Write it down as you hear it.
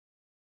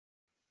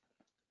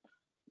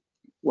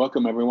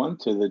Welcome everyone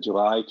to the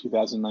July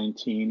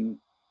 2019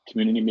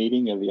 community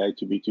meeting of the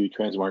i2b2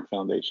 tranSMART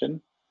Foundation.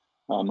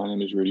 My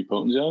name is Rudy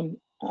Potenzone,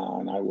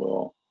 and I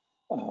will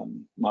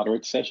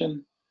moderate the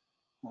session.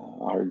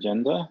 Our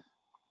agenda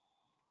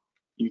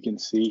you can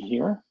see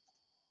here.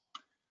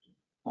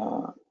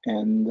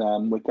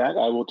 With that,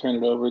 I will turn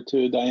it over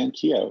to Diane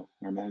Keogh,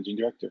 our Managing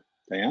Director.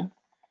 Diane?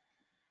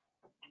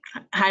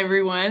 Hi,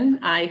 everyone.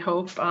 I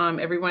hope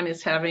everyone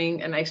is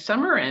having a nice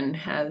summer and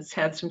has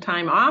had some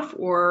time off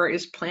or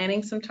is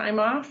planning some time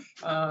off.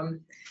 I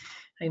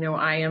know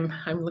I'm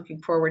looking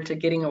forward to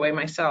getting away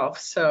myself.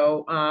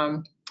 So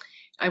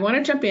I want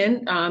to jump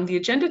in. The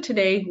agenda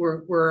today,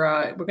 we're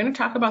going to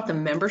talk about the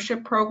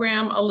membership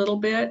program a little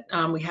bit.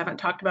 We haven't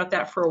talked about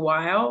that for a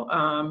while.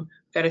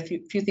 Got a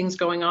few things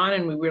going on,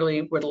 and we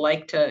really would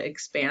like to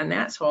expand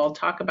that. So I'll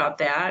talk about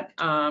that.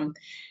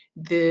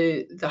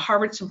 The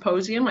Harvard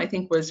Symposium, I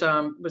think, was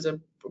a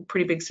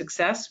pretty big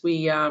success.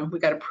 We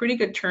got a pretty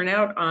good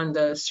turnout on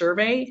the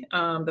survey,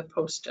 the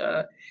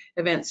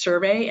post-event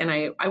survey, and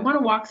I want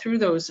to walk through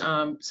those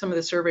some of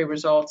the survey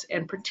results,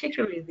 and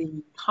particularly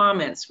the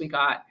comments we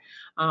got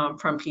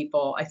from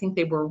people. I think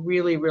they were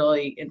really,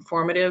 really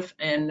informative,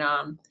 and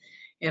I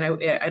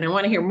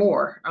want to hear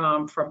more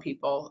from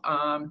people.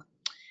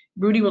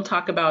 Rudy will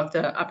talk about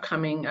the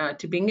upcoming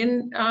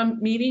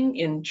Tübingen meeting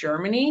in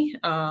Germany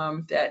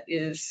that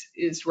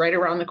is right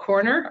around the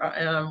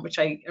corner, which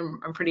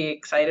I'm pretty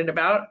excited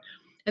about.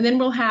 And then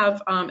we'll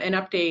have an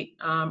update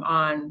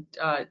on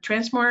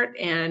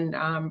tranSMART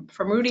and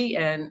from Rudy,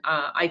 and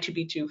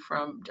i2b2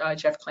 from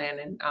Jeff Clan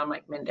and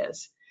Mike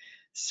Mendez.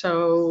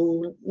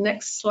 So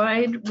next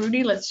slide,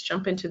 Rudy, let's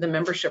jump into the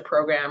membership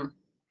program.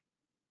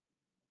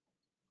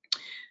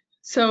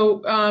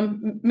 So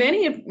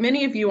many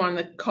of you on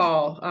the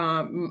call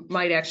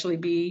might actually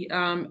be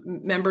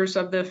members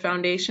of the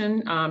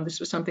foundation. This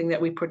was something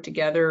that we put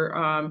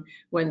together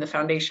when the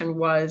foundation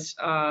was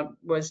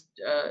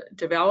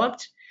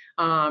developed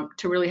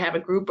to really have a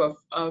group of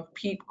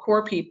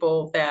core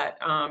people that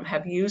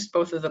have used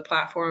both of the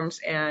platforms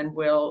and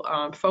will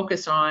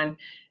focus on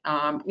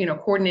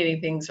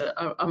coordinating things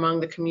among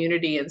the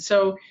community. And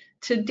so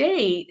to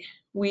date,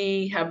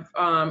 we've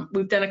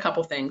done a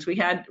couple things. We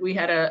had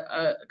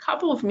a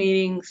couple of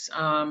meetings.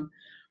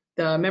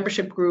 The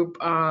membership group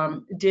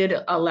did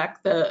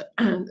elect the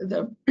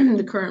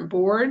current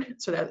board,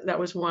 so that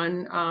was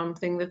one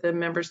thing that the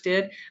members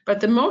did.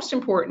 But the most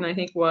important, I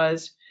think,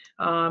 was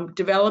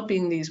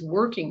developing these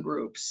working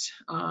groups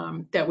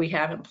that we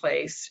have in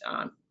place.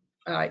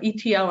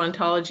 ETL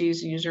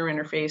ontologies, user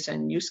interface,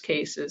 and use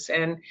cases,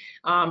 and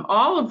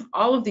all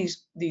of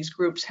these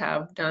groups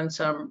have done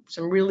some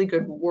really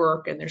good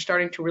work, and they're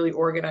starting to really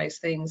organize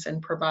things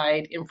and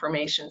provide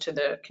information to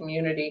the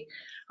community.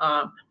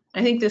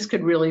 I think this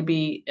could really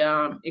be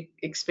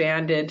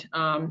expanded.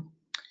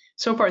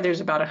 So far, there's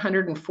about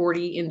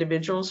 140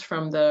 individuals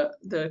from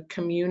the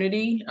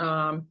community.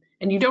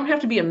 And you don't have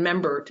to be a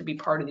member to be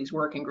part of these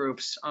working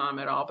groups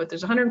at all, but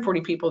there's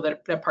 140 people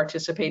that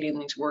participate in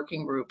these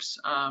working groups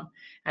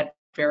at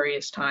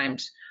various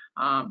times.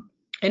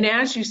 And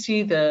as you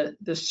see the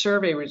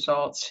survey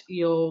results,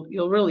 you'll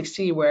really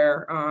see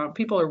where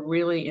people are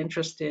really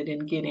interested in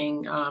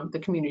getting the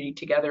community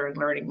together and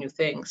learning new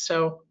things.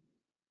 So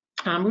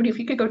Rudy, if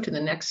you could go to the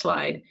next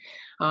slide.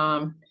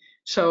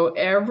 So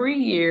every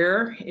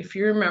year, if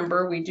you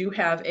remember, we do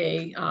have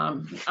a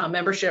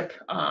membership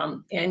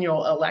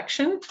annual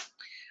election.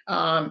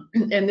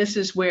 And this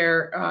is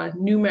where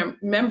new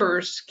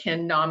members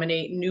can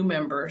nominate new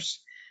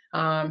members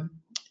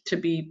to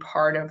be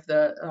part of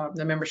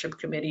the membership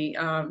committee.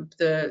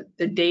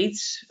 The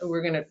dates,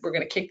 we're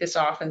gonna kick this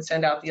off and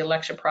send out the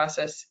election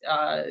process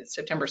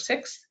September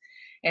 6th,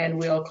 and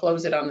we'll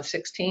close it on the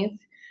 16th.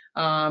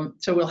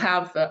 So we'll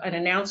have an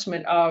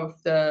announcement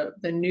of the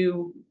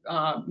new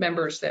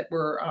members that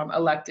were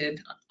elected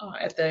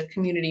at the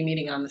community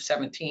meeting on the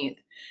 17th.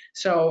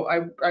 So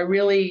I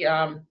really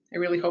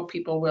hope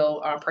people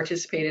will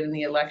participate in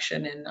the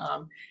election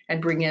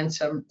and bring in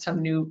some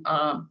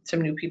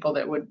new people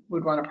that would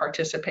want to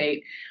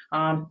participate.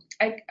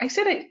 I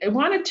said I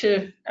wanted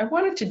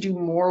to do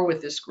more with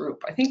this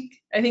group. I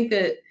think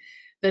that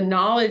the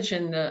knowledge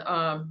and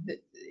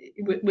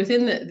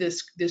within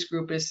this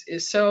group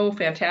is so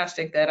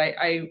fantastic that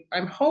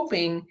I'm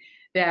hoping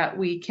that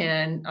we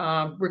can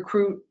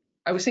recruit.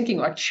 I was thinking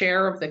a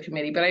chair of the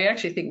committee, but I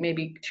actually think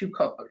maybe two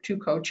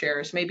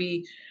co-chairs,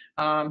 maybe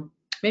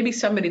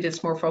somebody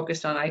that's more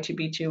focused on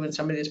i2b2 and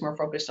somebody that's more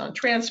focused on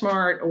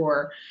tranSMART,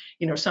 or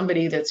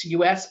somebody that's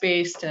US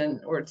based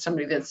or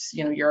somebody that's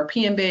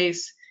European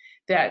based,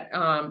 that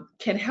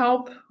can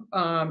help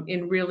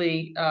in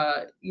really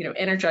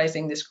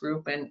energizing this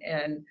group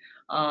and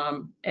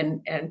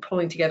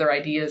pulling together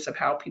ideas of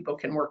how people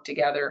can work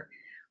together.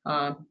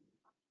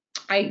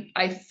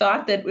 I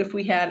thought that if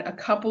we had a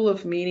couple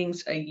of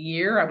meetings a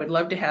year, I would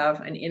love to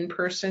have an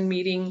in-person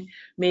meeting,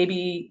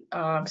 maybe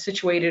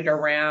situated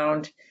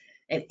around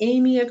an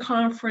AMIA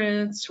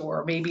conference,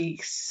 or maybe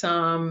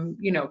some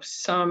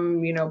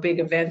big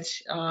event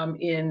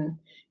in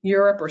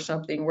Europe or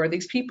something, where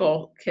these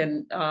people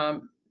can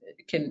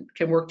can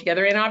work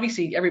together. And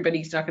obviously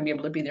everybody's not going to be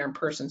able to be there in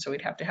person, so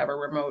we'd have to have a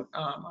remote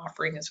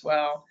offering as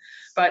well.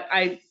 But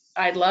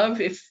I'd love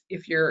if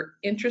you're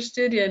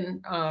interested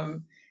in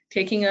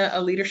taking a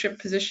leadership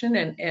position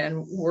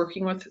and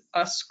working with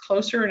us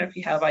closer, and if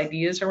you have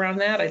ideas around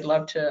that, I'd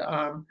love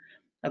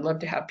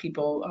to have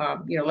people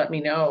let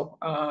me know.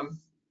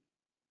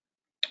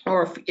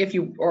 Or if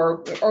you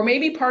or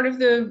maybe part of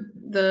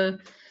the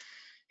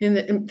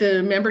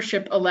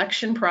membership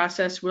election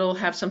process, we'll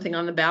have something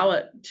on the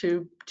ballot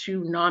to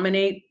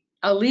nominate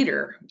a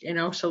leader,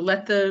 so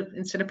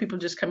instead of people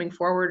just coming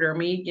forward or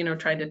me,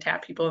 trying to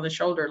tap people on the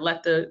shoulder,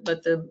 let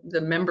the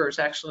members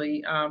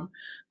actually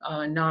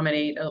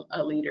nominate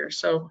a leader.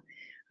 So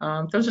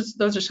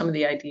those are some of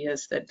the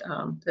ideas that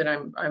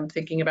I'm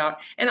thinking about.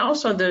 And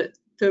also the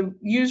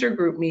user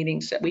group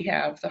meetings that we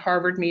have, the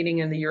Harvard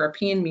meeting and the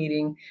European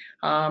meeting.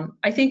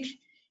 I think,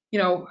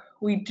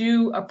 we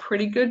do a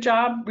pretty good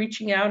job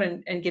reaching out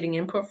and getting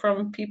input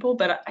from people,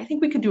 but I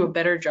think we could do a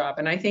better job.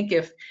 And I think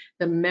if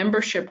the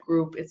membership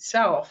group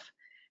itself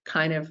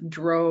kind of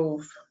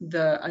drove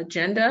the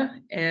agenda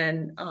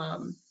and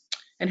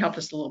helped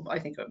us a little, I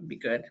think it would be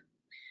good.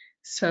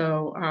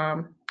 So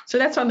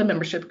that's on the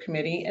membership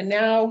committee. And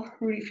now,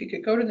 Rudy, if you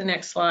could go to the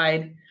next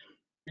slide.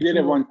 I did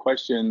have one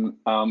question.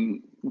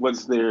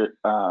 Was there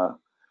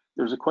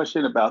there's a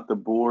question about the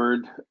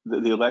board,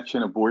 the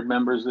election of board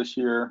members this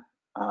year,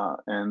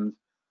 and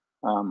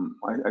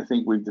I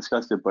think we've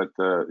discussed it, but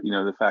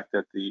the fact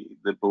that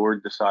the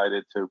board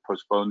decided to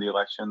postpone the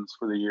elections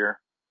for the year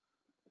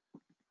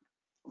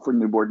for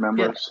new board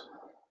members.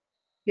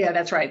 Yeah,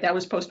 that's right. That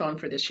was postponed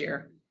for this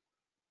year.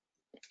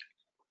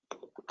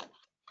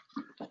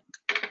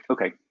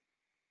 Okay.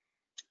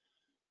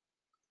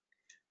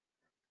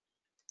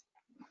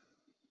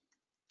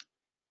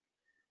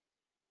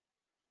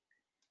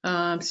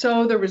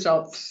 So the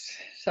results.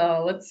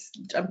 So let's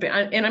jump in.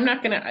 And I'm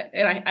not gonna,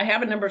 and I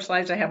have a number of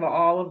slides. I have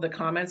all of the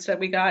comments that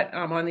we got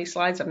on these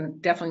slides. I'm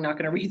definitely not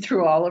gonna read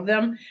through all of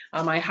them.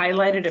 I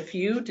highlighted a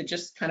few to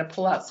just kind of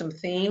pull out some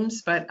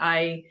themes, but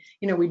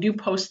we do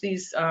post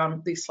these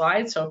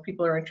slides. So if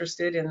people are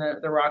interested in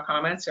the raw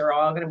comments, they're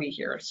all gonna be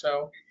here.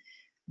 So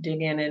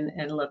dig in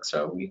and look.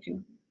 So you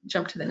can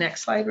jump to the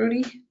next slide,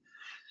 Rudy.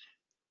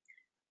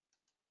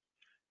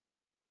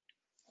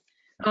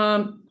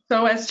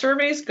 So as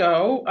surveys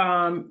go,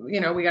 we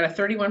got a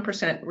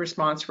 31%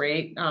 response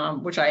rate,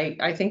 which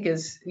I think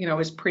is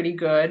pretty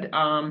good.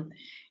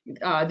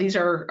 These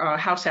are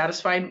how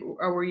satisfied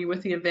were you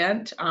with the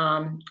event?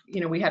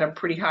 We had a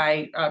pretty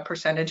high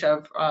percentage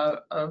of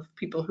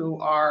people who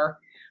are,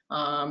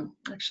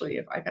 actually,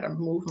 if I gotta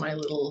move my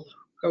little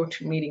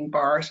GoToMeeting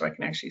bar so I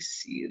can actually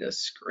see the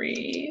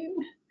screen.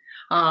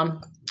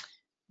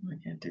 I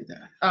can't do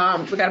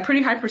that. We got a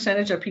pretty high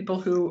percentage of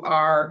people who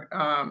are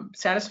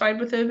satisfied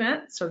with the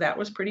event, so that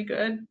was pretty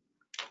good.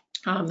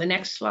 The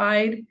next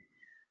slide,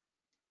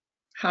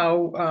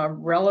 how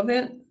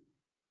relevant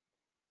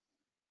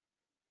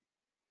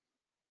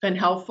and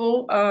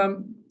helpful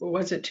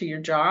was it to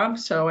your job?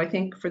 So I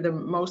think for the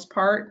most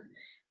part,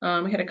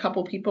 we had a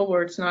couple people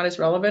where it's not as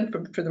relevant,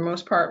 but for the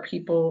most part,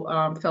 people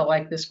felt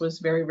like this was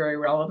very, very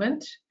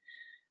relevant.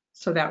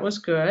 So that was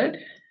good.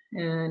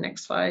 And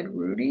next slide,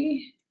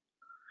 Rudy.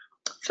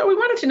 So we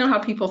wanted to know how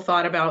people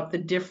thought about the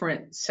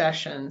different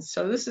sessions.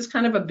 So this is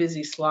kind of a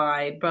busy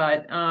slide,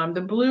 but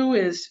the blue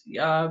is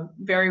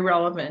very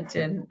relevant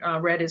and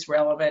red is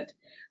relevant.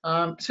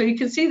 So you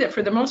can see that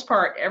for the most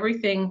part,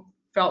 everything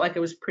felt like it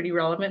was pretty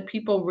relevant.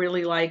 People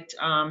really liked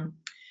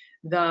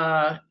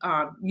the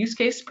use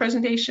case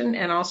presentation,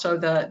 and also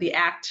the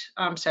ACT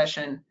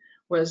session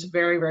was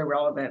very, very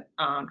relevant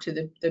to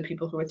the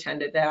people who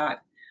attended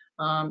that.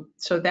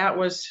 So that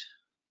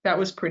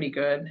was pretty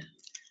good.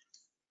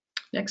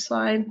 Next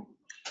slide.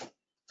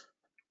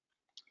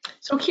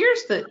 So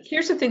here's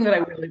the thing that I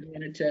really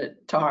wanted to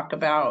talk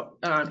about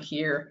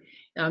here.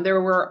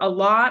 There were a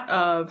lot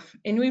of,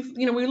 and we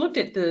looked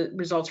at the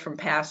results from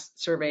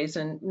past surveys,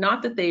 and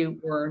not that they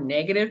were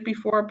negative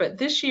before, but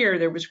this year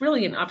there was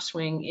really an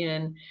upswing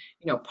in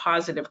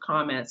positive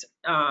comments.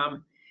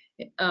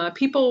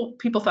 People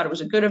thought it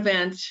was a good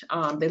event.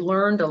 They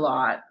learned a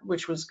lot,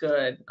 which was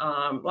good.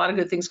 A lot of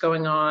good things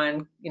going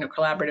on.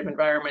 Collaborative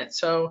environment.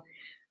 So.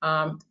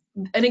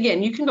 And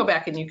again, you can go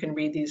back and you can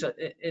read these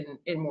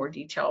in more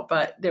detail,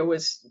 but there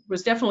was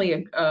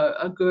definitely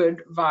a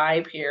good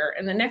vibe here.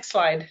 And the next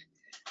slide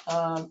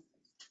kind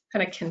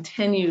of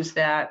continues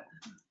that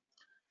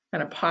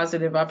kind of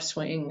positive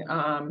upswing.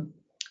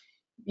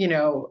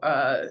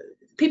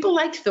 People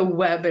liked the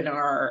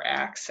webinar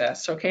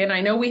access, okay? And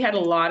I know we had a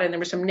lot, and there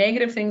were some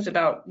negative things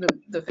about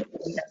the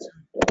we had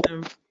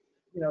some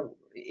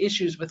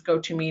issues with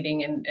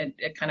GoToMeeting, and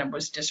it kind of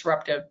was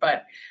disruptive,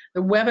 but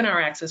the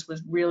webinar access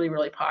was really,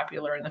 really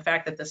popular, and the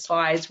fact that the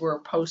slides were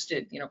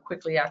posted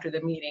quickly after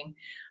the meeting,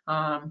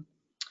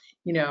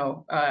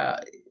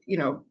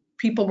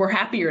 people were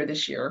happier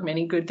this year.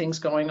 Many good things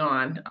going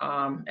on,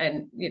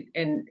 and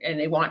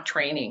they want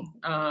training.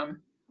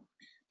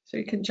 So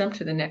you can jump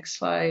to the next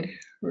slide,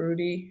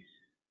 Rudy.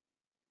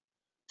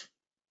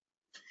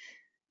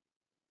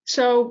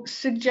 So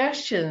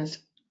suggestions,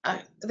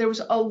 there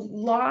was a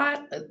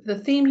lot. The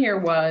theme here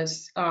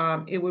was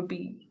it would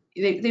be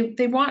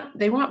they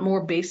want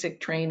more basic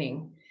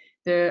training.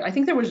 I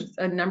think there was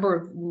a number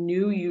of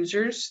new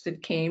users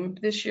that came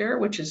this year,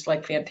 which is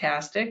like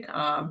fantastic.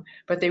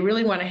 But they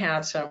really want to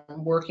have some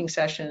working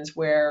sessions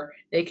where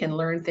they can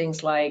learn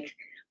things like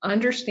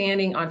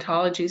understanding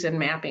ontologies and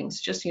mappings,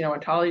 just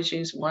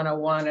ontologies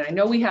 101. And I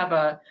know we have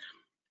a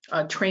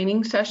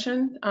training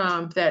session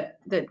that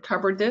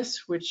covered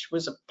this, which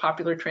was a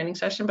popular training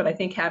session, but I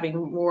think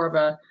having more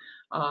of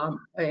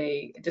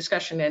a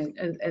discussion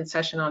and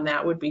session on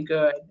that would be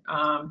good.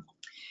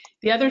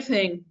 The other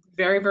thing,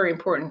 very, very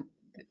important,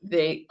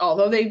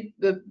 although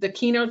the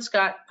keynotes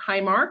got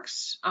high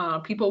marks,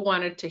 people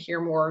wanted to hear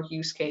more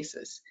use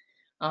cases.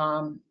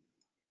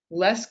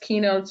 Less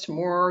keynotes,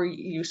 more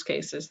use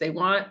cases. They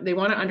want to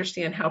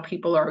understand how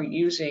people are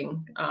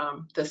using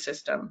the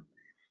system.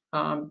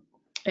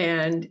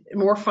 And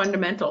more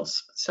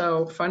fundamentals,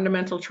 so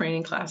fundamental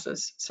training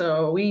classes.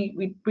 So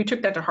we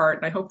took that to heart,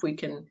 and I hope we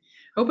can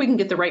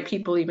get the right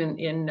people even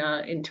in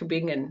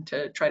Tübingen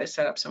to try to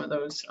set up some of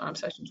those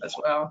sessions as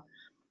well.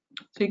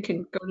 So you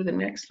can go to the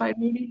next slide,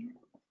 maybe.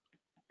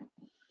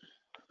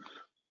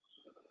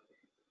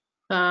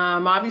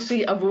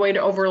 Obviously, avoid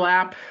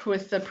overlap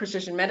with the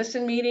precision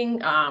medicine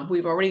meeting.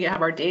 We've already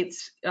have our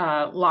dates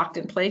locked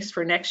in place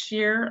for next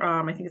year.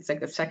 I think it's like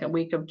the second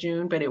week of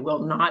June, but it will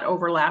not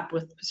overlap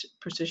with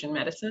precision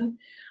medicine.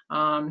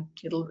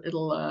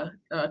 It'll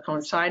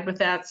coincide with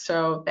that,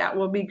 so that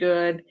will be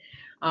good.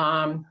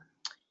 The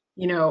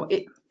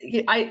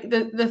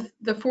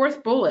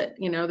fourth bullet,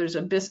 there's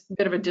a bit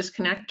of a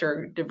disconnect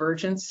or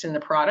divergence in the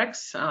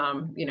products.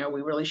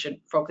 We really should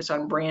focus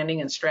on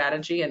branding and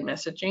strategy and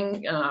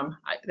messaging.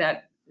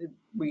 That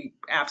we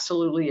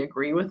absolutely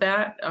agree with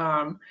that,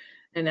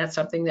 and that's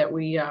something that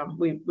we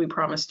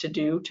promise to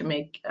do to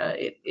make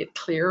it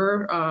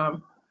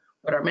clearer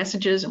what our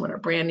message is and what our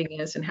branding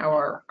is and how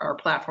our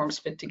platforms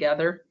fit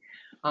together.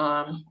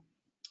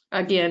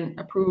 Again,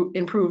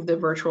 improve the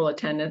virtual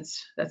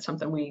attendance. That's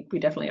something we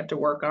definitely have to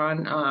work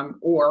on,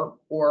 or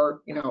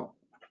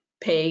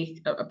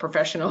pay a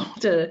professional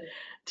to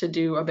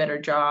do a better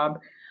job.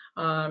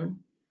 The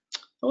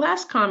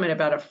last comment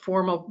about a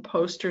formal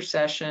poster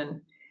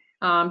session,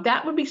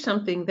 that would be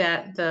something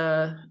that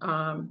the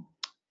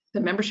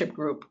membership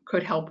group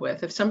could help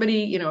with. If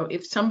somebody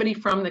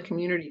from the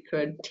community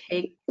could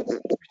take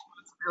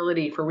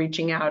responsibility for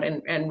reaching out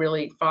and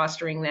really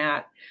fostering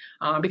that.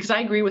 Because I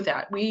agree with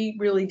that. We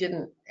really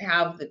didn't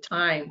have the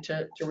time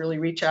to really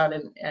reach out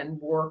and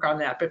work on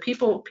that. But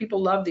people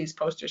love these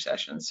poster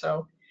sessions.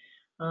 So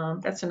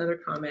that's another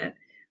comment.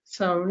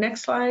 So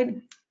next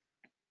slide.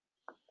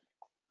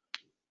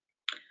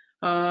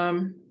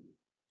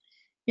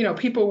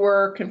 People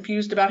were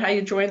confused about how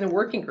you join the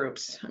working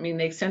groups. I mean,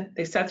 they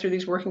sat through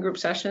these working group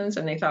sessions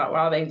and they thought,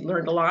 wow, they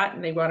learned a lot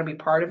and they want to be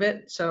part of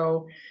it.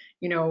 So,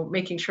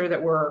 making sure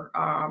that we're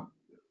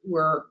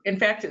in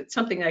fact, it's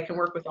something that I can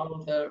work with all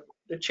of the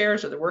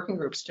chairs of the working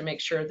groups to make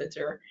sure that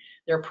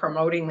they're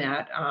promoting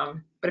that.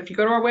 But if you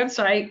go to our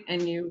website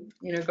and you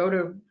go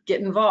to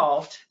get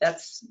involved,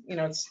 that's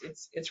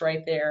it's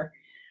right there.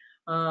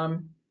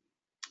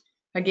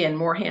 Again,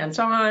 more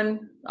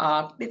hands-on.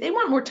 They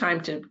want more time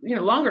to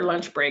longer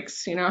lunch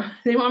breaks.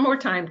 They want more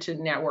time to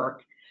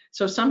network.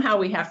 So somehow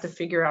we have to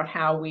figure out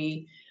how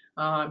we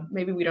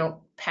maybe we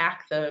don't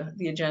pack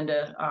the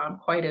agenda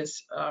quite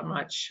as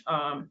much.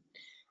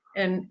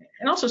 And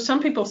also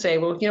some people say,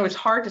 well, it's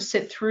hard to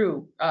sit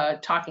through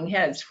talking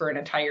heads for an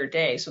entire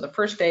day. So the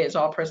first day is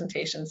all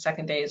presentations,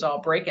 second day is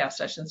all breakout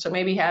sessions. So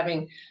maybe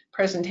having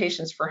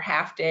presentations for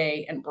half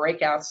day and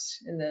breakouts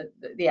in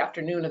the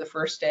afternoon of the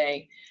first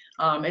day,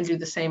 and do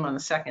the same on the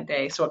second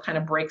day. So it kind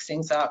of breaks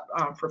things up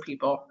for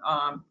people.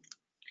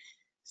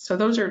 So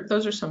those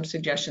are some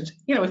suggestions.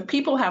 If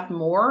people have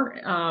more,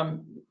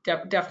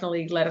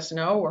 definitely let us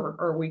know,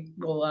 or we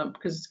will,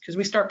 because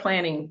we start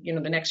planning,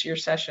 the next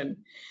year's session.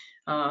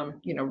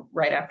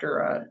 Right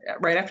after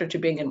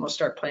Tübingen, we'll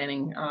start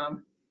planning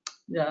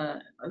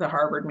the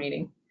Harvard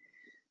meeting.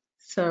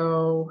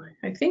 So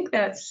I think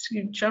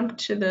you jump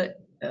to the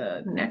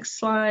next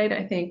slide.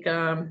 I think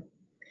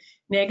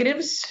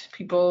negatives,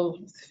 people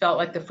felt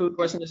like the food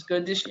wasn't as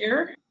good this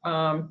year.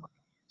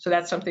 So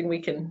that's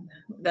something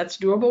that's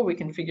doable. We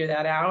can figure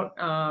that out.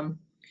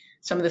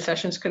 Some of the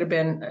sessions could have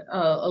been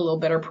a little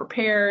better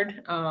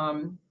prepared,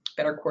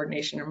 better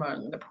coordination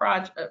among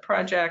the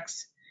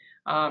projects.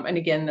 And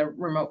again, the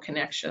remote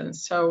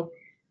connections. So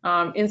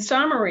in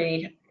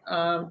summary,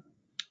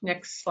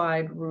 next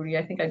slide, Rudy,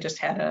 I think I just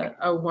had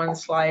a one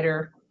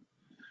slider.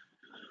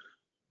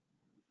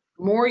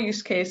 More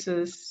use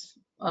cases,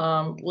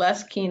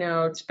 less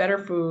keynotes, better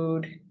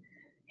food,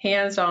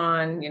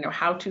 hands-on,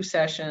 how-to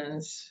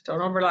sessions,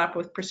 don't overlap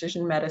with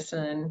precision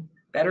medicine,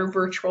 better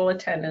virtual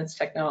attendance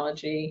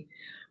technology,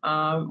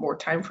 more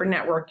time for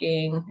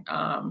networking,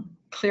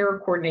 clearer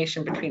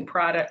coordination between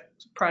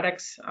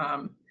products,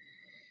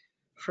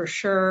 for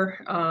sure.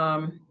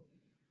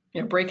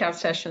 breakout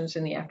sessions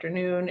in the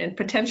afternoon, and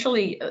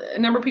potentially a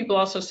number of people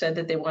also said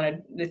that they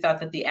thought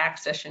that the ACT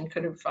session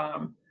could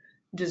have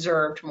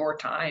deserved more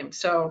time.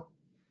 So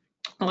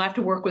I'll have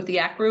to work with the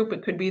ACT group.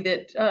 It could be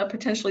that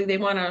potentially they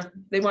want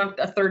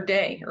a third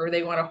day, or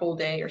they want a whole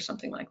day or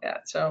something like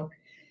that. So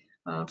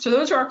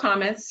those are our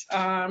comments.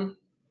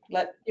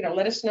 Let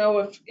us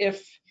know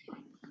if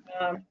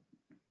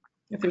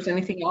there's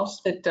anything else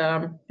that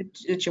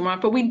you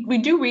want. But we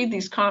do read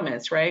these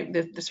comments, right?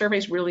 The survey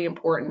is really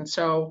important.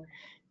 So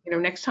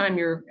next time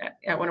you're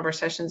at one of our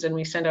sessions and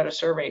we send out a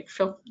survey,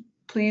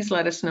 please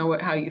let us know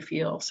how you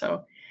feel.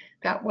 So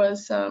that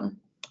was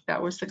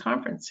the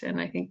conference.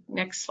 And I think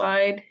next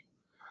slide,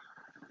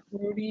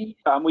 Rudy.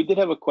 We did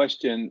have a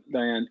question,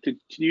 Diane. Could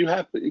you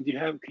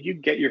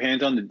get your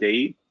hands on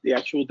the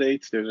actual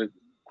dates? There's a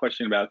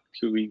question about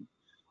are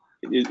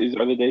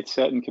the dates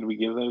set, and can we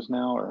give those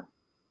now, or?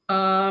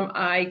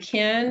 I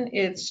can.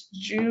 It's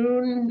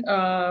June.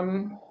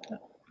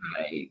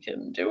 I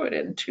can do it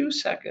in 2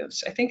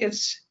 seconds. I think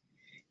it's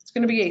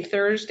going to be a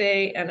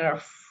Thursday and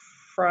a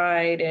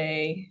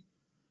Friday.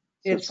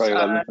 So it's Friday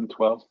 11th and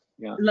 12th.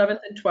 Yeah. 11th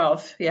and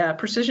 12th. Yeah.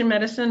 Precision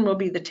medicine will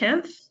be the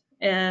 10th,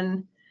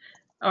 and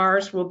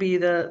ours will be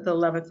the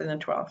 11th and the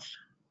 12th.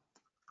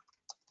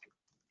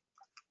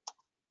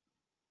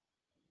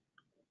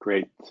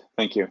 Great.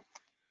 Thank you.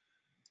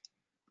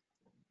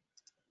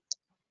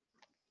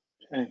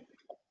 Okay.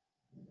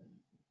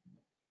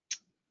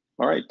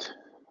 All right.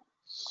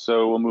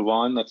 So we'll move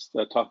on. Let's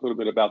talk a little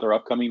bit about our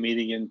upcoming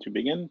meeting in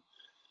Tübingen.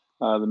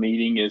 The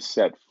meeting is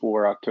set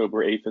for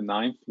October 8th and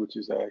 9th, which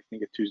is, I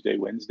think, a Tuesday,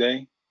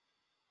 Wednesday.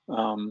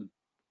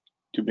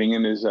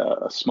 Tübingen is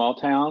a small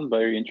town,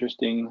 very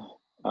interesting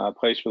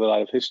place with a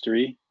lot of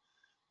history.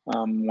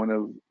 One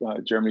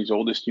of Germany's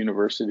oldest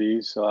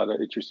universities. A lot of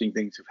interesting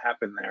things have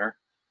happened there.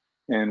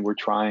 And we're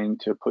trying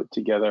to put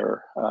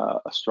together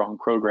a strong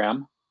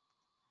program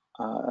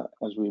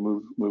as we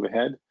move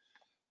ahead.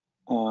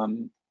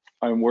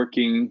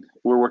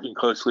 We're working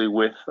closely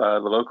with the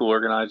local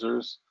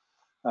organizers,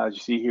 as you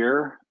see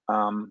here,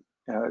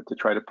 to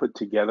try to put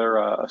together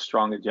a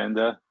strong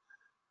agenda.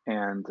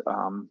 And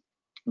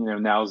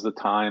now's the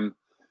time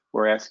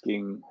we're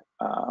asking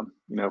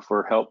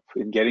for help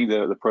in getting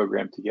the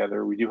program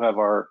together. We do have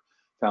our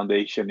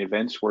foundation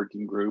events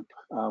working group,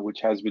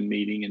 which has been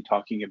meeting and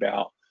talking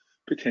about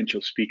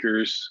potential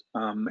speakers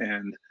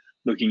and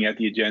looking at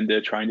the agenda,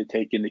 trying to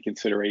take into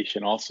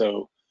consideration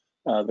also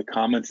the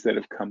comments that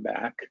have come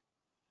back.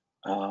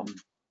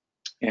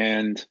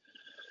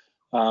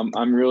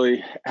 I'm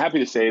really happy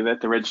to say that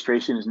the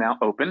registration is now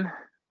open,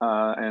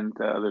 and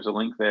there's a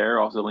link there,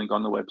 also a link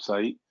on the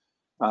website,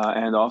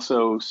 and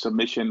also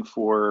submission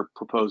for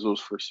proposals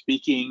for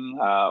speaking,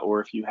 or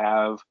if you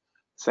have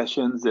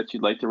sessions that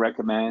you'd like to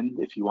recommend,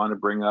 if you want to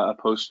bring a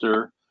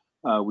poster.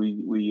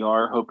 We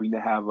are hoping to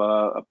have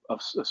a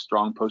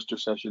strong poster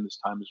session this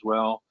time as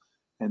well,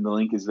 and the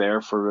link is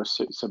there for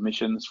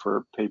submissions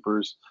for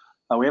papers.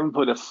 We haven't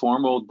put a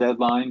formal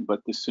deadline,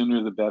 but the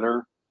sooner the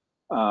better.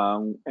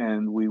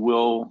 And we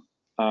will,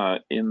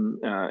 in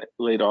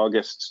late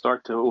August,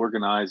 start to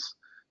organize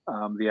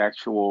the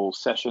actual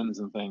sessions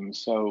and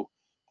things. So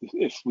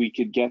if we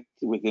could get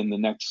within the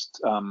next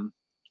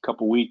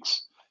couple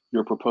weeks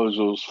your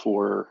proposals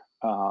for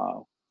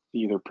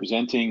either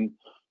presenting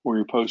or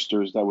your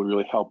posters, that would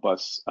really help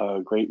us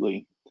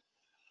greatly.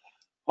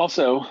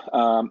 Also,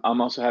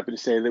 I'm also happy to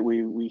say that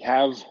we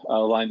have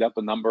lined up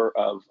a number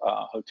of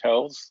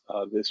hotels.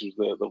 This is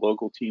the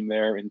local team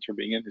there in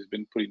Tübingen who's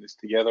been putting this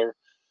together.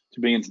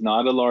 Tübingen's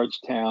not a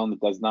large town. It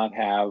does not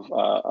have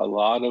a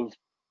lot of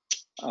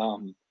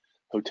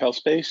hotel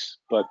space,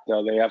 but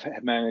they have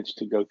managed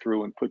to go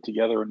through and put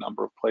together a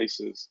number of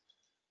places.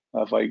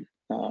 That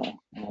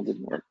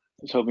didn't work.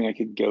 I was hoping I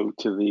could go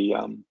to the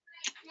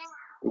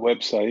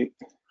website.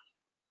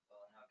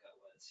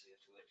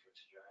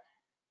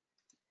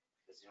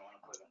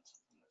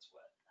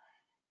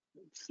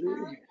 Let's see.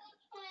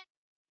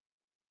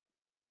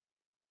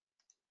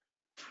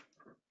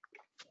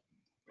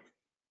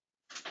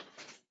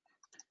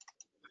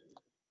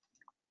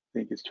 I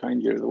think it's trying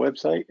to go to the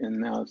website, and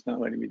now it's not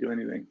letting me do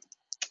anything.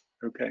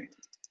 Okay.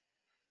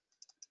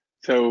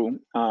 So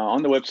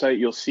on the website,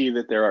 you'll see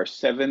that there are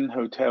 7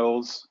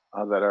 hotels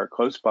that are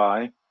close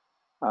by,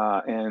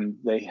 and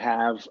they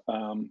have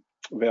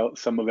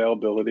some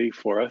availability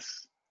for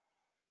us.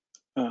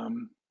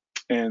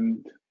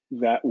 And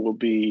that will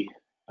be,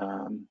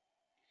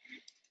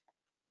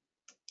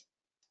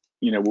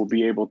 you'll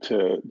be able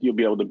to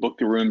book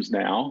the rooms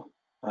now.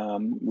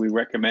 We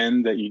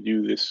recommend that you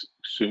do this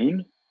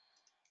soon.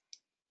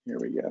 Here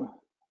we go.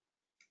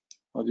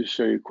 I'll just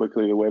show you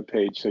quickly the web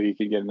page so you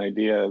can get an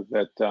idea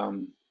that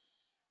the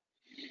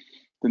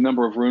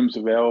number of rooms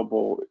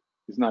available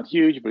is not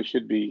huge, but it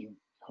should be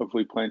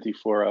hopefully plenty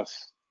for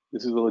us.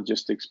 This is the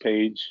logistics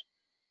page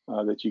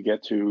that you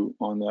get to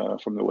from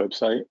the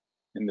website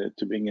in the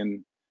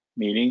Tübingen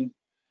meeting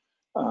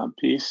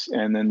piece,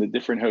 and then the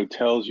different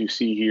hotels you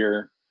see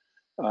here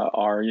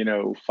are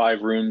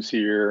 5 rooms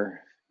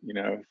here,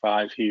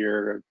 5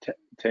 here,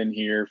 10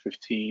 here,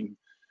 15.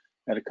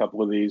 at a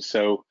couple of these.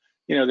 So,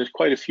 there's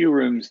quite a few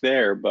rooms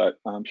there, but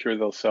I'm sure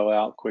they'll sell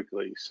out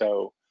quickly.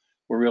 So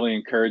we're really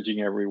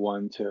encouraging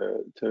everyone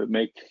to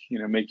make,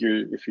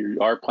 if you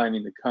are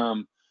planning to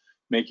come,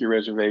 make your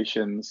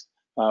reservations.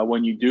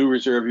 When you do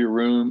reserve your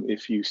room,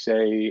 if you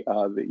say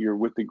that you're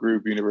with the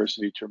group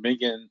University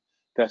Tübingen,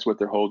 that's what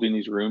they're holding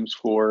these rooms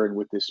for, and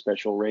with this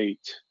special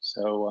rate.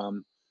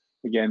 So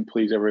again,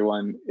 please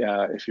everyone,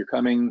 if you're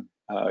coming,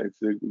 it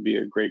would be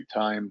a great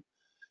time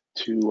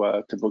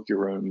to book your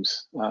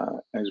rooms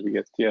as we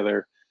get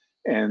together.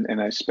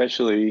 And I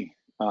especially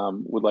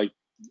would like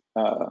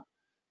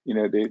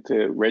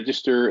to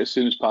register as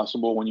soon as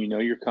possible when you know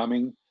you're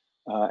coming,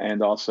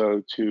 and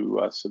also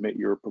to submit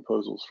your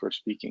proposals for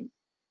speaking.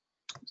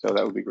 So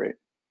that would be great.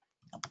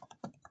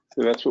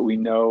 So that's what we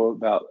know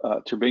about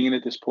Tübingen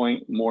at this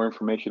point. More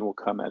information will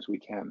come as we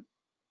can.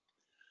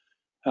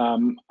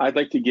 I'd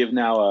like to give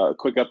now a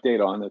quick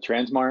update on the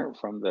tranSMART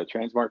from the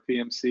tranSMART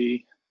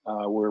PMC.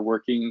 We're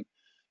working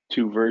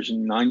to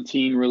version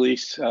 19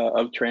 release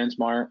of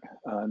tranSMART.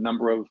 A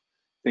number of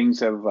things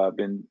have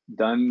been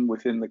done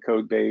within the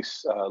code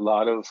base. A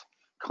lot of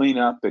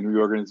cleanup and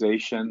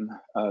reorganization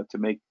to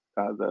make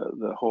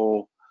the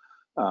whole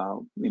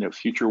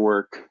future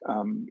work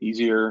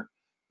easier.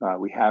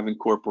 We have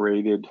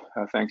incorporated,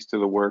 thanks to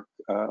the work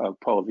of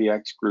Paul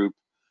Viak's group,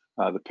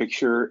 the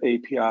picture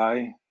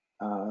API,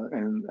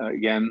 and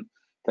again,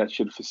 that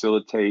should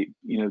facilitate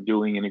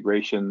doing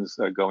integrations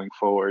going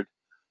forward.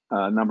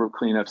 A number of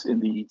cleanups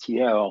in the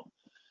ETL,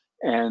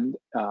 and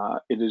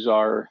it is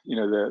our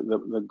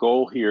the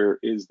goal here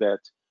is that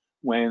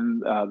when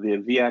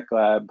the Viak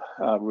lab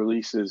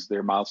releases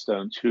their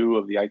milestone 2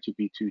 of the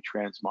i2b2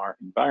 tranSMART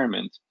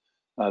environment,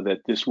 that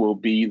this will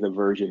be the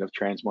version of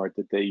tranSMART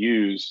that they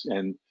use,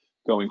 and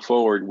going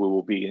forward we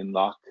will be in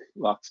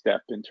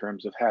lockstep in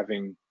terms of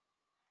having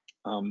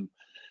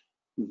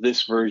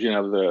this version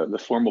of the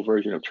formal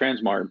version of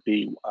tranSMART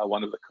be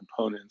one of the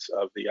components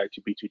of the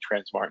i2b2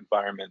 tranSMART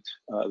environment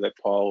that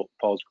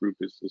Paul's group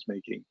is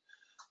making.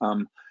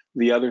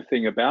 The other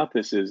thing about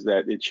this is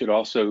that it should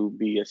also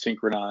be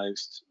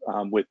synchronized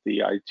with the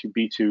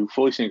i2b2,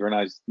 fully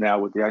synchronized now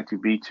with the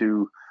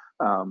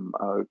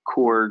i2b2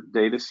 core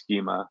data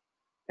schema.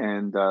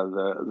 And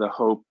the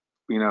hope,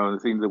 the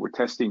thing that we're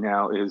testing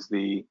now is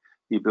the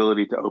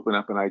ability to open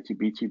up an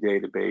i2b2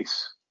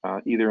 database,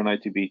 either in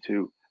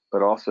i2b2,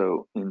 but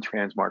also in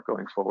tranSMART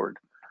going forward.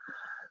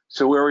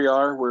 So where we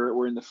are,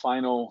 we're in the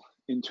final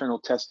internal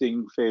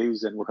testing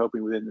phase, and we're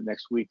hoping within the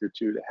next week or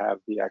two to have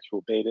the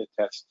actual beta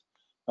test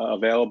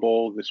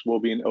available. This will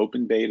be an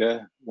open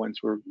beta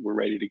once we're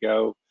ready to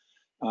go,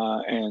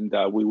 and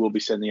we will be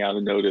sending out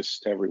a notice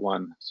to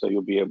everyone, so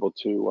you'll be able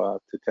to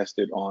test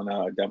it on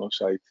a demo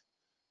site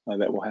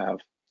that we'll have.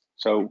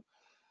 So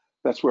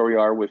that's where we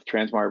are with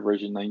tranSMART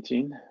version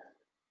 19.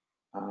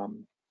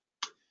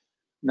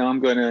 Now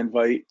I'm going to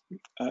invite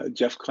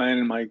Jeff Klan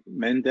and Mike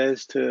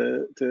Mendez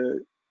to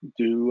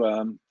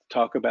do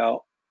talk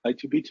about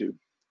i2b2.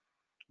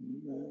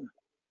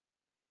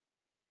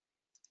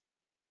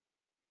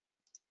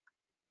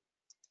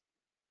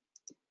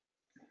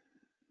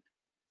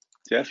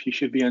 Jeff, you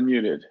should be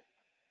unmuted.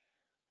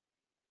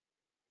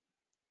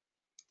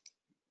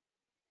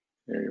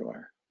 There you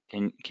are.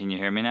 Can you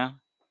hear me now?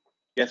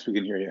 Yes, we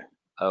can hear you.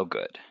 Oh,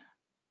 good.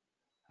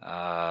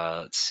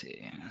 Let's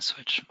see.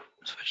 Switch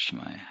to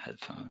my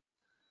headphone.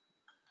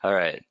 All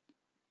right.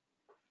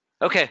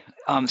 Okay.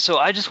 So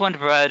I just wanted to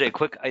provide a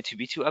quick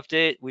i2b2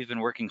 update. We've been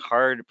working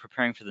hard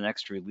preparing for the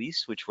next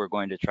release, which we're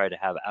going to try to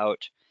have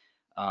out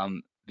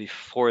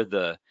before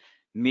the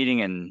meeting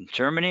in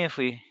Germany, if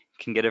we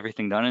can get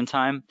everything done in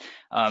time.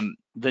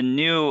 The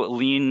new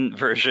lean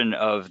version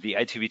of the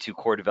i2b2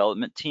 core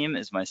development team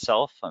is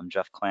myself. I'm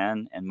Jeff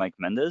Klan and Mike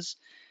Mendez,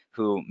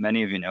 who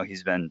many of you know.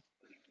 He's been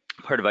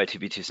part of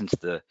i2b2 since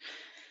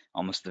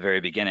almost the very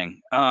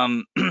beginning.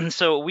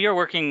 So we are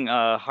working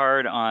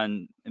hard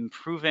on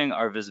improving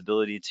our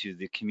visibility to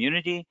the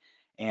community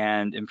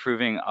and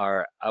improving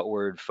our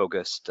outward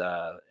focused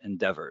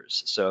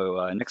endeavors.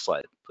 So next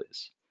slide,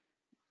 please.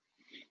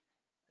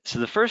 So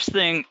the first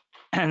thing,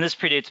 and this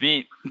predates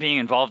me being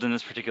involved in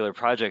this particular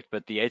project,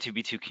 but the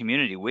i2b2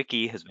 community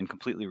wiki has been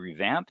completely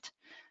revamped,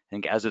 I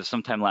think as of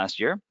sometime last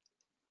year.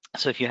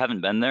 So if you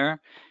haven't been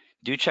there,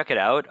 do check it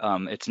out.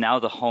 It's now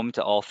the home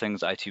to all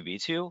things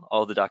i2b2.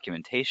 All the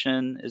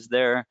documentation is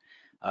there.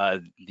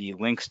 The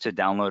links to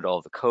download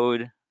all the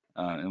code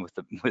and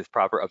with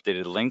proper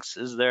updated links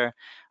is there.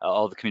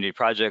 All the community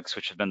projects,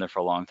 which have been there for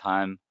a long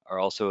time, are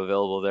also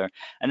available there.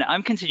 And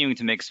I'm continuing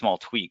to make small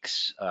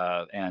tweaks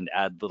and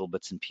add little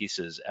bits and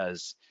pieces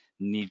as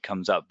need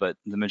comes up. But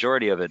the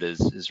majority of it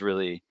is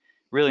really,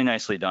 really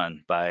nicely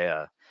done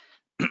by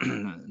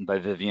by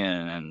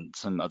Vivian and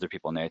some other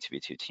people in the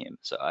i2b2 team.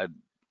 So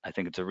I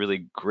think it's a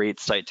really great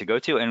site to go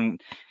to,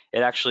 and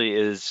it actually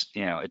is,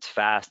 it's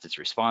fast, it's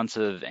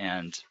responsive,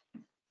 and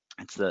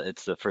it's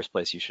the first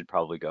place you should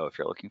probably go if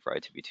you're looking for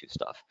i2b2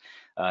 stuff.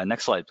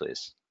 Next slide,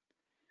 please.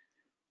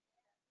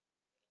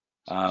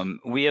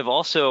 We have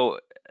also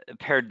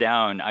pared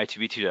down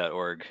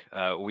i2b2.org.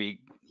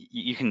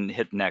 you can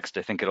hit next.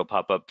 I think it'll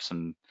pop up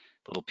some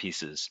little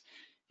pieces.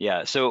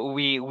 Yeah, so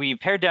we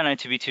pared down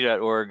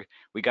i2b2.org.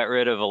 We got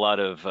rid of a lot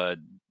of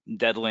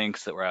dead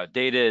links that were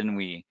outdated, and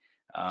we've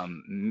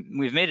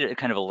made it a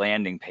kind of a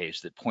landing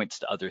page that points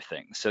to other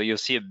things. So you'll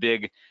see a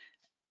big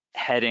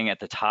heading at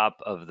the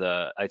top of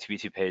the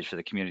i2b2 page for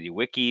the community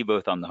wiki,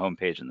 both on the home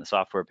page and the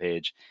software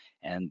page,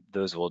 and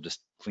those will just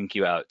link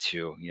you out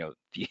to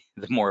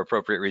the more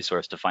appropriate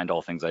resource to find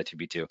all things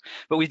i2b2.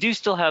 But we do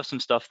still have some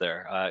stuff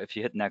there. If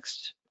you hit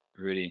next,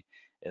 Rudy,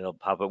 it'll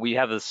pop up. We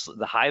have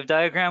the hive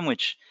diagram,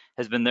 which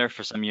has been there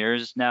for some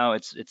years now.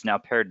 It's now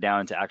pared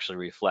down to actually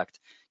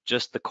reflect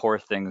just the core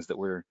things that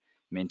we're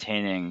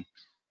maintaining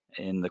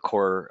in the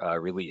core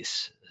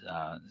release.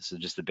 So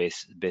just the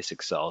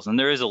basic cells. And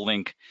there is a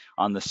link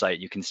on the site.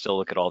 You can still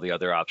look at all the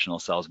other optional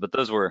cells, but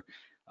those were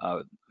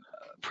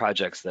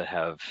projects that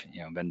have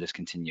been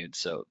discontinued,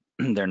 so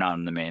they're not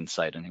on the main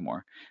site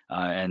anymore.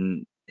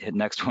 And hit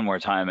next one more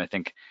time. I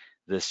think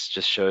this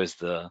just shows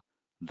the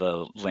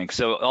link.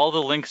 So all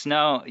the links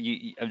now,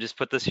 I've just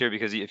put this here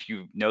because if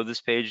you know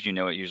this page, you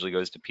know it usually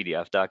goes to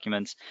PDF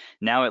documents.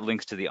 Now it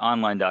links to the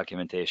online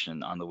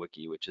documentation on the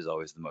wiki, which is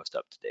always the most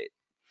up to date.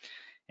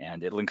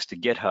 And it links to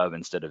GitHub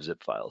instead of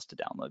zip files to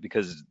download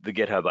because the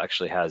GitHub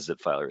actually has zip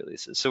file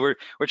releases. So we're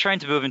trying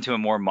to move into a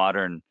more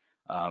modern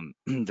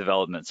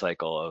development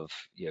cycle of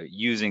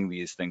using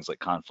these things like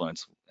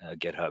Confluence,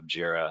 GitHub,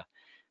 Jira,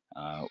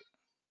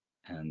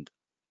 and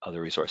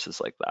other resources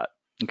like that.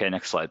 Okay,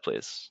 next slide,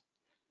 please.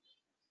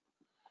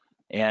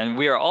 And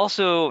we are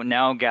also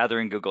now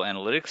gathering Google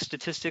Analytics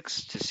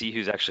statistics to see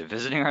who's actually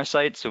visiting our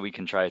site so we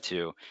can try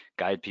to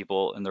guide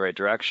people in the right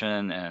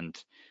direction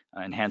and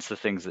enhance the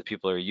things that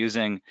people are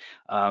using.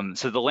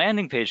 So the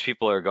landing page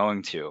people are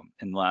going to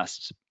in the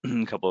last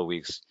couple of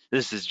weeks,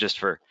 this is just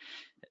for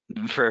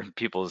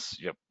people's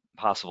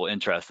possible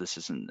interest. This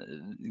isn't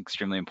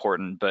extremely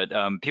important, but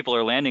people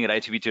are landing at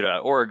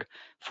i2b2.org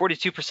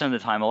 42% of the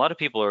time. A lot of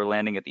people are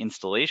landing at the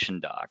installation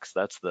docs.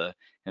 That's the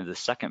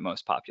second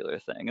most popular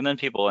thing. And then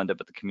people end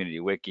up at the community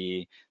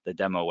wiki, the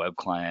demo web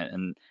client,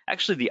 and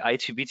actually the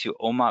i2b2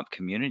 OMOP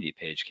community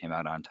page came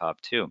out on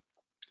top too.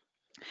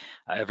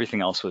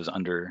 Everything else was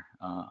under,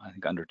 I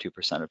think under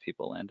 2% of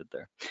people landed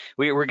there.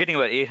 We're getting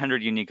about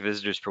 800 unique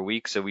visitors per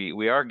week, so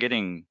we are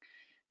getting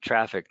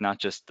traffic, not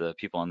just the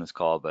people on this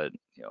call, but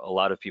a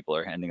lot of people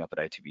are ending up at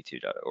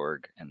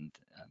i2b2.org and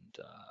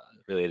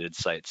related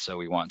sites. So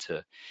we want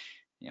to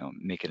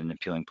make it an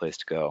appealing place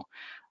to go.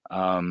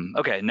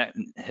 Okay,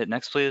 hit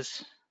next,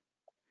 please.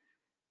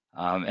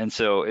 And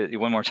so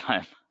one more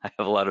time, I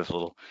have a lot of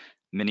little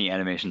mini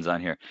animations on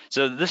here.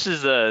 So this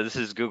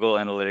is Google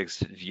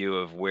Analytics view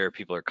of where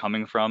people are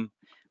coming from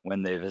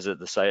when they visit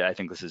the site. I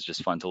think this is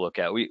just fun to look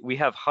at. We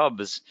have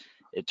hubs,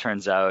 it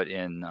turns out,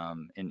 in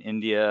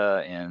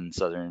India, in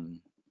southern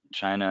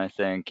China, I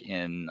think,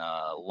 in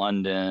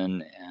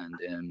London,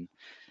 and in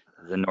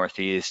the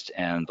Northeast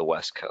and the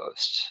West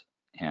Coast.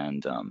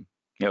 And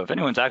if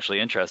anyone's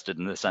actually interested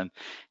in this, I'm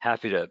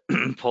happy to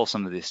pull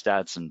some of these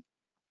stats and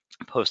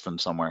post them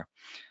somewhere.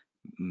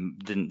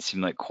 Didn't seem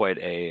like quite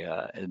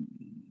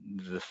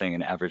the thing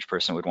an average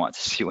person would want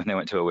to see when they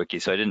went to a wiki,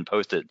 so I didn't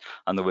post it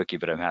on the wiki,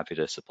 but I'm happy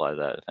to supply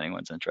that if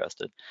anyone's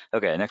interested.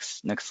 Okay,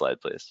 next slide,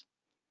 please.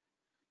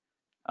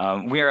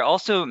 We are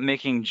also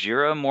making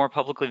Jira more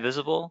publicly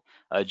visible.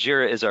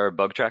 Jira is our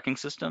bug tracking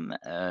system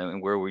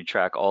where we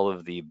track all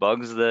of the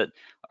bugs that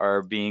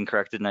are being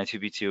corrected in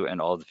i2b2 and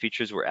all the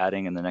features we're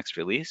adding in the next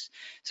release.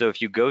 So if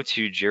you go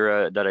to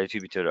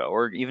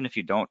jira.i2b2.org, even if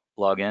you don't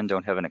log in,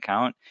 don't have an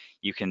account,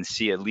 you can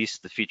see at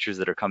least the features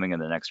that are coming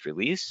in the next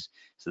release.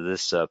 So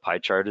this pie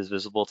chart is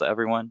visible to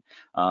everyone.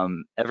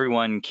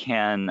 Everyone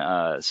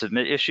can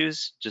submit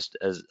issues just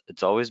as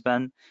it's always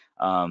been.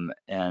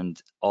 And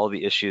all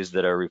the issues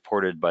that are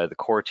reported by the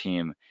core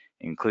team,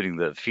 including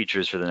the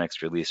features for the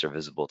next release, are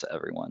visible to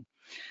everyone.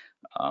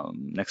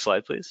 Next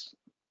slide, please.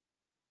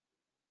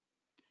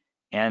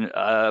 And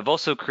I've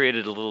also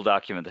created a little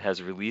document that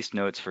has release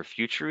notes for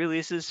future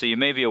releases. So you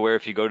may be aware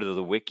if you go to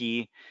the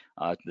wiki,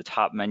 the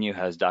top menu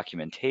has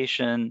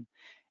documentation,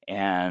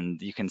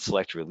 and you can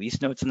select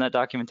release notes in that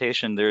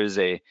documentation. There is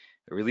a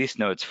release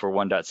notes for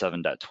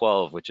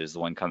 1.7.12, which is the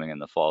one coming in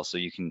the fall. So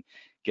you can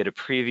get a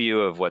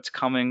preview of what's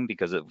coming,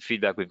 because the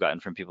feedback we've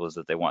gotten from people is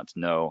that they want to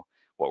know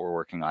what we're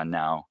working on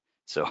now.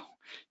 So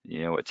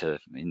you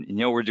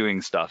know we're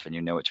doing stuff and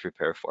you know what to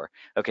prepare for.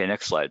 Okay,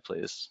 next slide,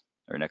 please,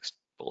 or next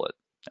bullet,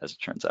 as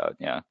it turns out.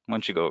 Yeah, why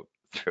don't you go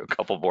through a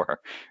couple more?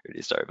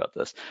 Really sorry about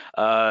this.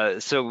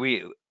 So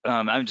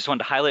I just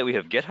wanted to highlight we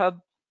have GitHub.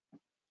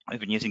 I've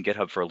been using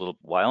GitHub for a little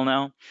while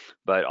now,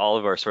 but all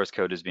of our source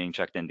code is being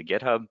checked into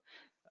GitHub.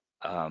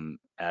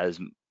 As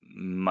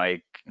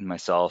Mike and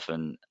myself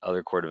and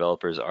other core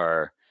developers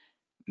are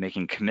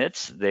making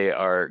commits, they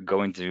are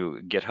going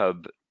to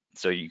GitHub,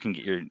 so you can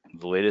get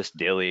the latest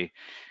daily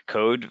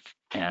code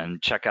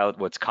and check out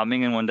what's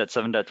coming in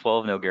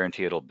 1.7.12. No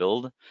guarantee it'll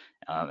build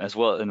as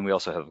well. And we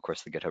also have, of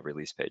course, the GitHub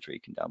release page where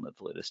you can download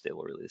the latest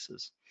stable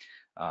releases.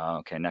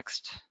 Okay,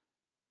 next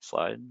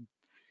slide.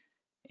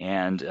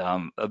 And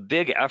a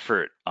big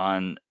effort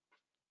on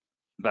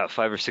about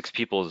 5 or 6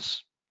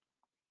 people's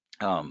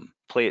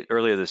plate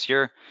earlier this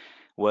year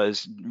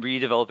was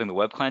redeveloping the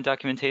web client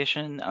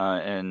documentation,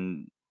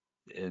 and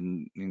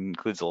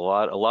includes a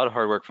lot of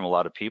hard work from a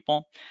lot of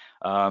people.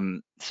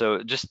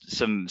 So just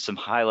some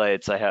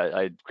highlights.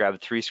 I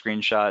grabbed 3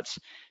 screenshots.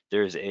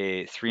 There's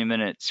a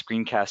 3-minute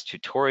screencast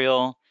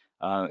tutorial.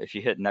 If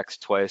you hit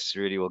next twice,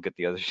 Rudy will get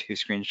the other 2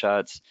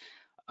 screenshots.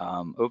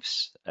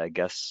 Oops, I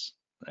guess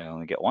I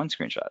only get 1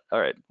 screenshot. All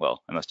right,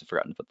 well, I must have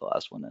forgotten to put the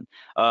last one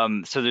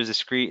in. So there's a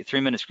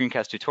 3-minute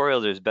screencast tutorial.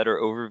 There's better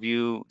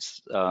overview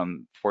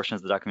portions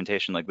of the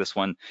documentation, like this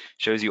one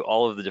shows you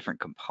all of the different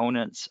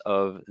components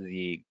of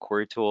the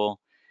query tool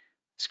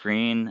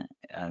screen,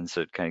 and so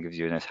it kind of gives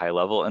you a nice high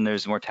level. And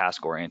there's more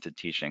task-oriented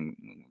teaching.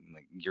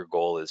 Like your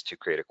goal is to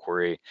create a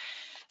query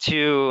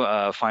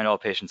to find all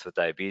patients with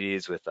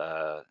diabetes with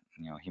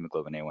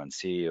hemoglobin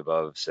A1C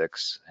above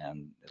 6,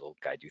 and it'll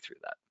guide you through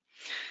that.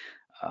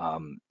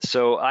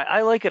 So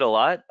I like it a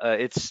lot.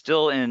 It's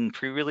still in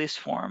pre-release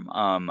form.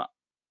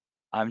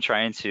 I'm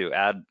trying to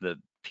add the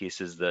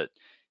pieces that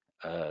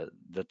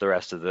the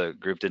rest of the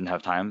group didn't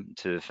have time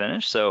to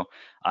finish. So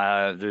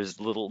there's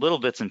little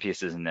bits and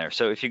pieces in there.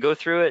 So if you go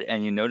through it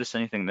and you notice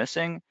anything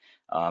missing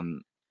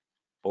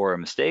or a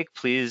mistake,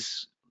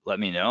 please let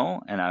me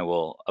know, and I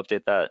will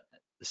update that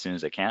as soon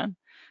as I can.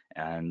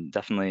 And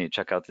definitely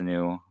check out the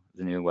new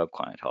web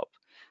client help.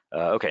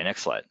 Okay,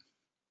 next slide.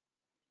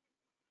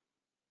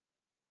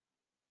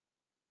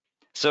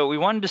 So we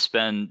wanted to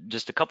spend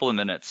just a couple of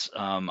minutes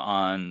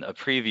on a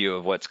preview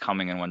of what's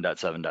coming in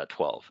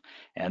 1.7.12.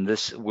 And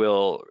this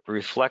will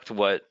reflect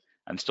what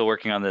I'm still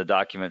working on the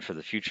document for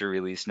the future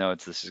release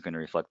notes. This is going to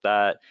reflect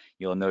that.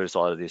 You'll notice a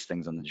lot of these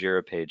things on the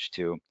Jira page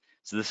too.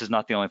 So this is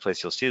not the only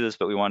place you'll see this,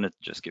 but we wanted to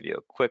just give you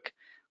a quick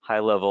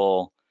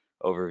high-level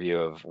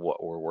overview of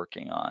what we're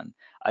working on.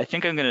 I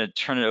think I'm going to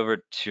turn it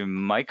over to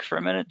Mike for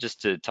a minute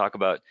just to talk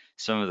about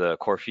some of the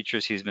core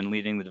features he's been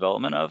leading the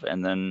development of,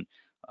 and then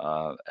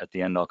at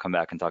the end, I'll come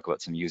back and talk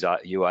about some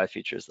UI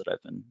features that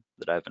I've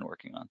been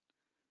working on.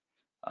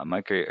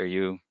 Mike, are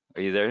you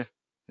there?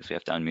 Because we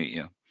have to unmute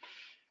you.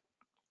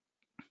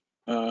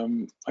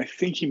 I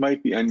think he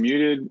might be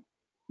unmuted.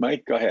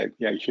 Mike, go ahead.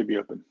 Yeah, you should be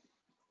open.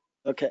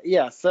 Okay,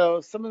 yeah.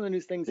 So some of the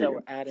new things that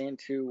we're adding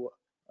to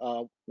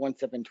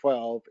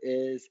 1.7.12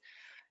 is,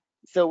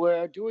 so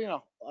we're doing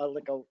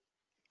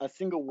a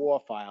single WAR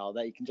file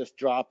that you can just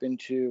drop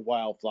into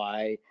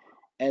Wildfly.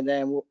 And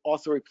then we're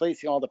also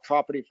replacing all the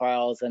property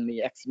files and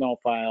the XML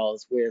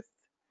files with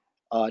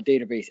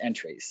database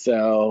entries.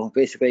 So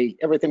basically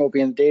everything will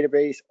be in the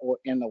database or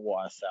in the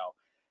WAR. So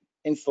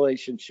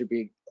installation should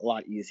be a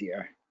lot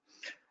easier.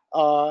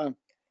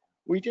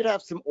 We did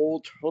have some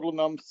old total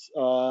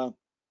nums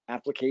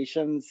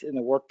applications in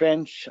the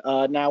workbench.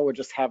 Now we're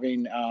just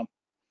having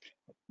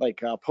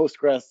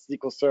Postgres,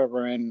 SQL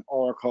Server, and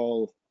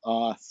Oracle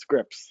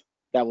scripts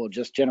that will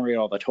just generate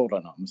all the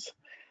total nums.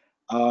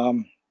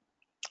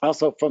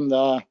 Also, from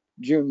the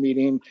June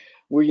meeting,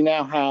 we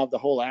now have the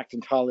whole act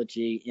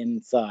ontology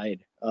inside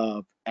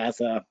in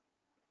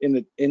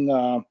the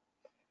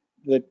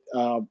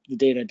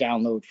data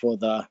download for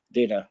the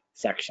data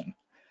section.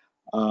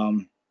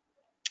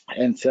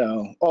 And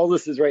so all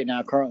this is right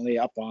now currently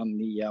up on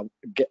the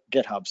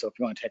GitHub. So if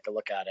you want to take a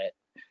look at it,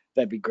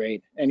 that'd be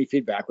great. Any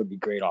feedback would be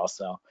great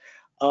also.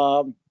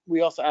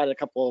 We also added a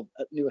couple of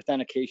new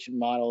authentication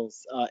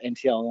models,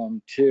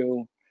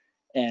 NTLM2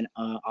 and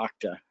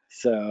Okta.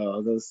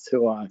 So those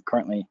 2 are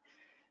currently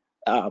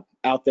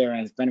out there,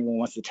 and if anyone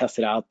wants to test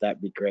it out,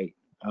 that'd be great.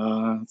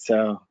 Yeah,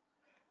 so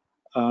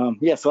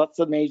that's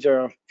the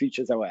major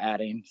features that we're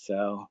adding.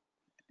 So,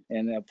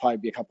 and there'll probably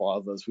be a couple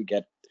of those we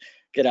get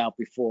out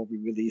before we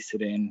release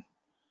it in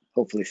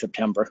hopefully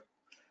September.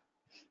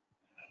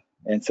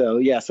 And so,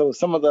 yeah, so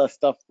some of the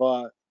stuff,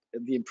 the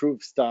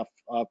improved stuff,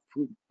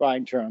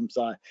 buying terms,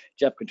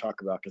 Jeff can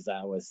talk about, because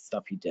that was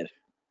stuff he did.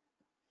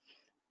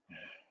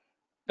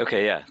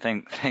 Okay, yeah,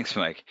 thanks,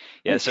 Mike.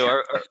 Yeah,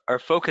 so our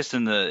focus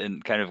in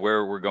kind of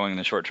where we're going in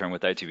the short term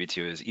with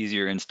i2b2 is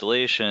easier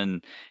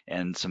installation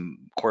and some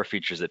core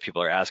features that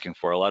people are asking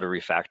for. A lot of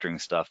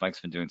refactoring stuff. Mike's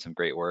been doing some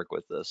great work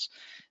with this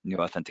new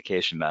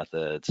authentication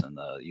methods and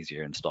the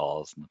easier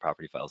installs and the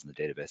property files in the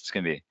database. It's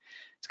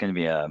gonna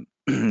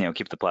be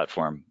keep the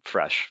platform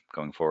fresh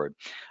going forward.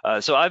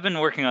 So I've been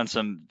working on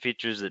some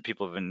features that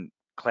people have been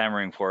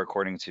clamoring for,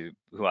 according to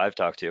who I've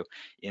talked to,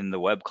 in the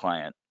web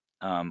client.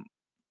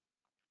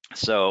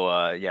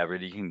 So yeah,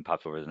 Rudy, you can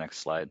pop over to the next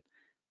slide.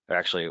 Or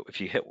actually,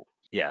 if you hit,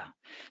 yeah.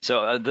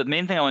 So the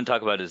main thing I want to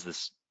talk about is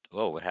this.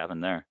 Whoa, what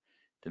happened there?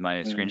 Did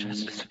my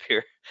screenshots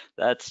disappear?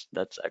 That's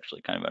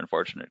actually kind of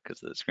unfortunate, because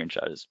the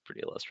screenshot is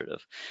pretty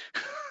illustrative.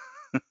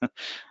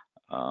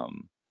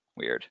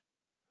 Weird.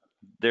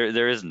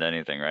 There isn't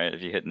anything, right?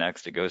 If you hit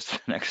next, it goes to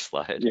the next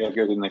slide. Yeah,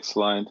 go to the next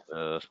slide.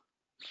 Do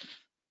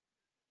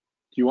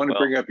you want to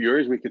bring up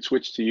yours? We could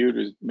switch to you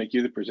to make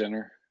you the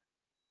presenter.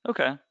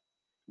 Okay.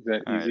 Is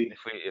that All easy?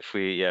 Right.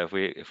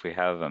 If we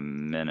have a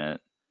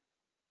minute.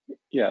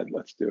 Yeah,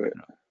 let's do it.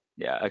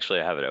 Yeah,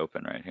 actually I have it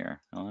open right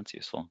here. Oh, that's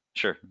useful.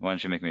 Sure. Why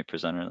don't you make me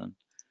presenter then?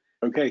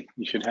 Okay,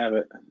 you should have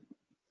it.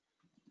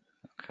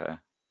 Okay.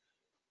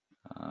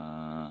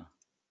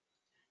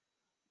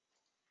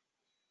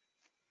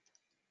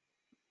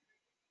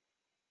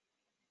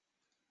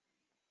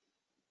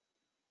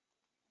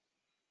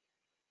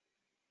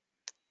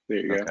 There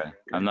you go. Okay.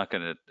 I'm not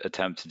going to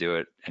attempt to do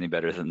it any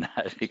better than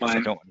that because I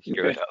Fine. don't want to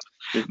screw it up.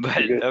 You're But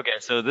good. okay,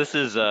 so this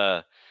is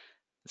so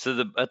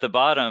at the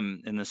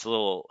bottom in this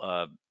little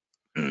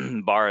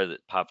bar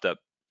that popped up,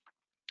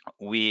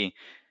 we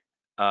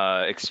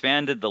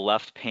expanded the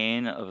left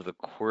pane of the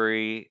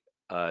query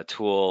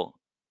tool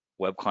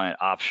web client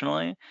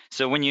optionally.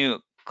 So when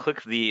you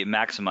click the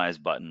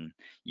maximize button,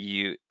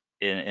 and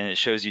it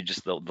shows you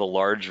just the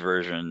large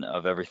version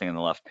of everything in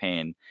the left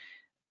pane,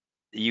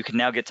 you can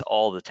now get to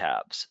all the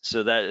tabs.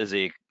 So that is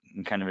a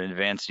kind of an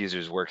advanced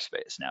user's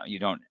workspace now. You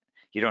don't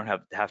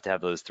have to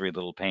have those three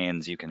little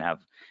panes. You can have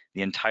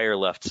the entire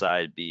left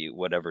side be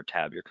whatever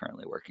tab you're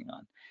currently working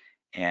on.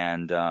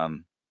 And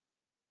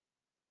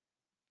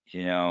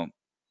you know,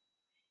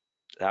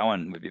 that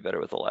one would be better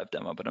with a live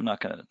demo, but I'm not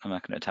gonna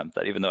attempt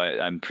that. Even though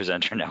I'm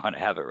presenter now and I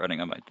have it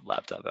running on my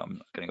laptop, I'm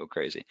not gonna go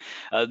crazy.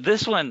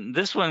 This one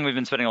we've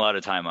been spending a lot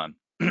of time on.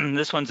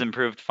 This one's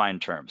improved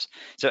find terms.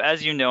 So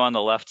as you know, on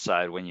the left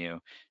side, when you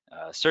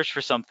search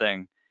for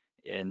something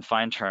in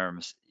find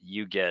terms,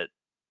 you get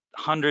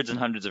hundreds and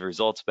hundreds of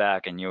results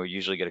back, and you'll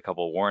usually get a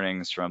couple of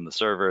warnings from the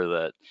server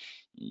that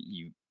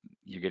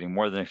you're getting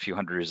more than a few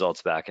hundred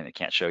results back and it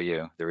can't show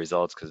you the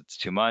results because it's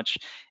too much.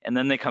 And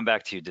then they come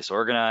back to you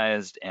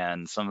disorganized,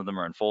 and some of them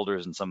are in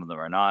folders and some of them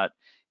are not,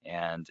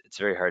 and it's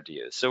very hard to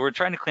use. So we're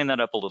trying to clean that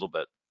up a little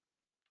bit.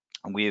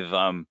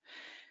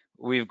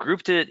 We've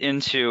grouped it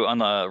into, on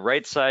the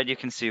right side, you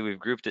can see we've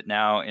grouped it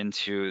now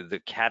into the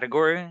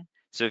category.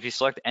 So if you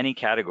select any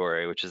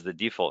category, which is the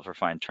default for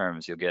find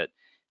terms, you'll get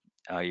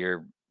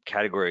your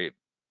category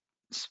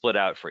split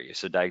out for you.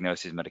 So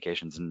diagnoses,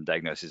 medications, and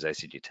diagnoses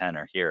ICD-10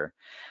 are here.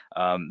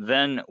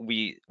 Then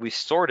we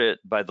sort it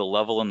by the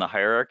level in the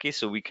hierarchy,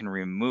 so we can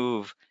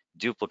remove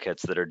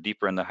duplicates that are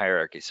deeper in the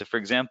hierarchy. So for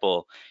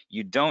example,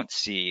 you don't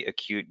see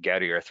acute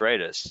gouty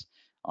arthritis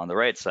on the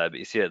right side, but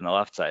you see it on the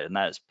left side, and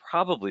that is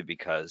probably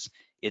because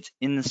it's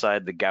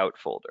inside the gout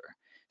folder.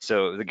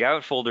 So the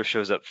gout folder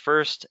shows up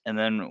first, and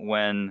then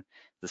when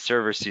the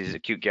server sees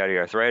acute gouty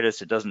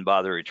arthritis, it doesn't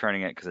bother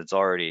returning it because it's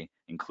already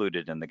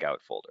included in the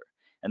gout folder.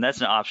 And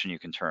that's an option you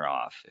can turn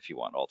off if you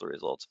want all the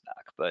results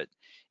back, but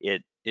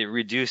it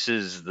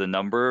reduces the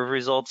number of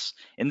results.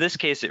 In this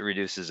case, it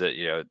reduces it,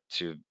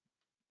 to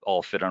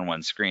all fit on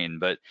one screen,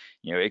 but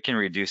it can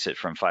reduce it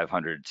from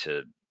 500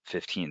 to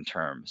 15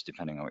 terms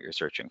depending on what you're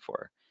searching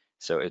for.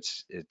 So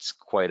it's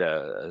quite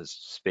a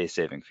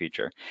space-saving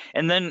feature.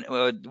 And then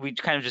we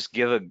kind of just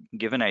give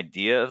an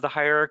idea of the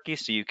hierarchy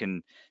so you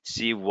can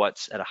see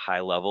what's at a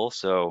high level.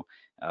 So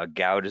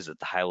gout is at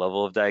the high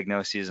level of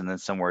diagnoses, and then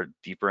somewhere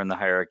deeper in the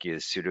hierarchy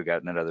is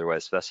pseudogout not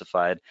otherwise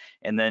specified,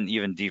 and then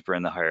even deeper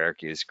in the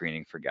hierarchy is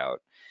screening for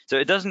gout. So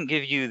it doesn't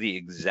give you the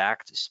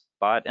exact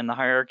spot in the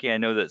hierarchy. I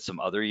know that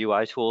some other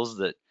UI tools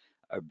that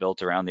are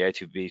built around the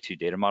i2b2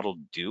 data model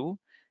do,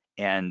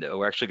 and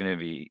we're actually going to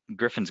be,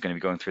 Griffin's going to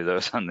be going through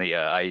those on the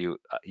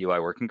UI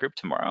working group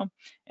tomorrow,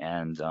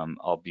 and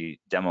I'll be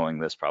demoing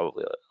this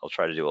probably. I'll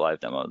try to do a live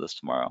demo of this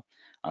tomorrow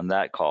on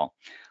that call.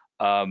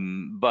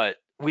 But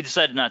we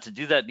decided not to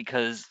do that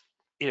because,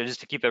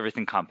 just to keep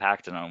everything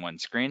compacted on one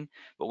screen.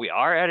 But we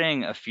are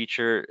adding a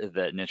feature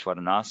that Nich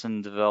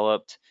Wadanasan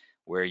developed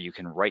where you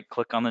can right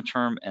click on the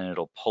term and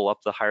it'll pull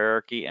up the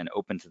hierarchy and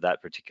open to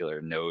that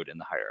particular node in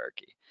the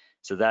hierarchy.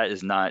 So that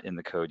is not in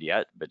the code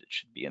yet, but it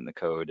should be in the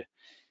code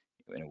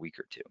in a week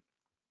or two.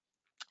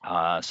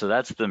 So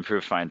that's the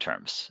improved find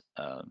terms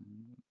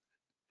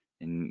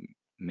in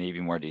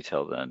maybe more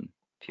detail than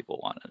people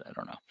wanted. I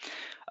don't know.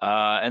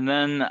 And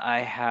then I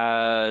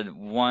had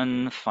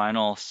one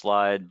final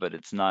slide, but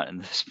it's not in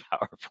this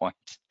PowerPoint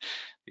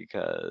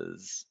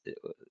because it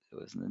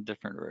was in a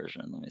different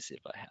version. Let me see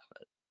if I have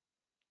it.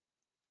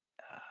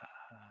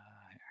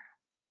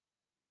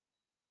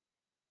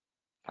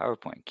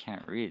 PowerPoint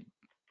can't read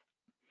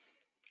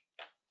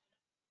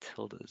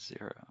 ~0.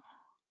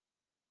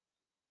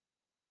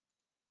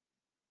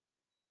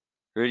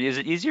 Rudy, is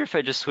it easier if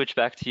I just switch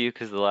back to you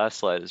because the last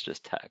slide is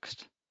just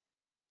text?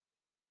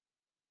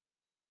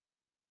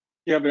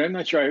 Yeah, but I'm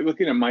not sure.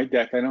 Looking at my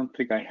deck, I don't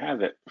think I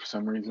have it for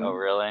some reason. Oh,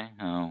 really?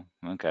 Oh,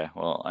 okay.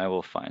 Well, I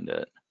will find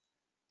it.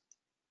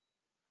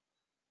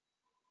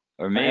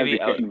 Or maybe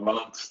I have the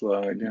involved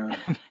slide, yeah.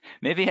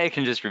 maybe I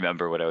can just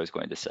remember what I was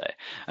going to say.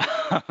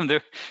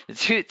 There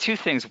are two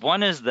things.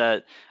 One is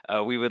that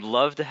we would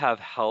love to have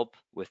help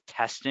with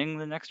testing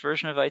the next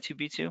version of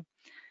i2b2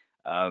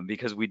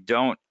 because we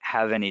don't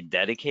have any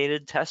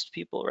dedicated test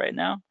people right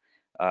now.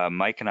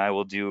 Mike and I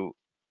will do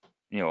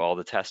all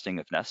the testing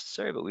if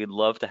necessary, but we'd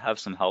love to have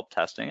some help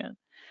testing it.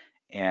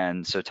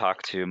 And so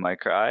talk to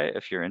Mike or I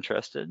if you're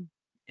interested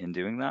in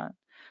doing that.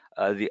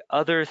 The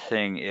other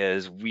thing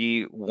is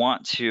we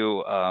want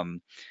to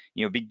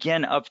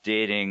begin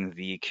updating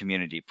the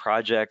community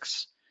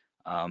projects,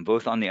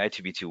 both on the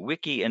i2b2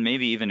 wiki and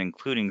maybe even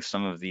including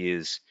some of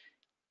these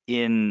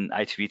in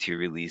i2b2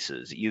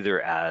 releases,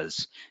 either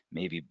as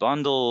maybe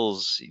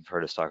bundles, you've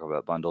heard us talk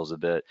about bundles a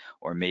bit,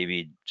 or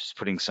maybe just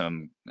putting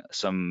some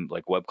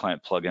like web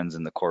client plugins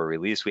in the core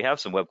release. We have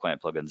some web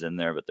client plugins in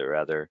there, but they're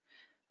rather,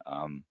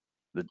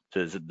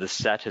 the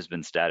set has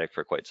been static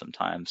for quite some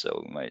time,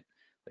 so we might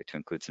like to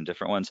include some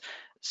different ones.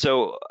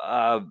 So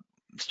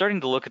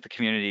starting to look at the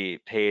community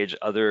page,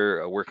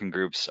 other working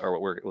groups are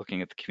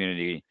looking at the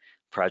community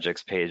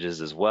projects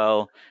pages as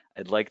well.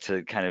 I'd like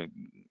to kind of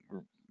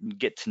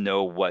get to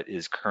know what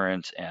is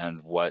current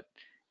and what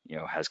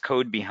has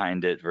code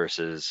behind it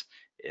versus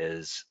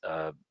is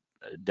a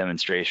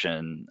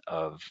demonstration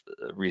of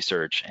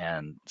research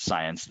and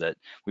science that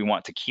we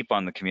want to keep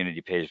on the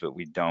community page, but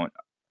we don't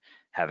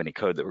have any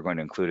code that we're going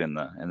to include in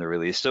the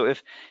release. So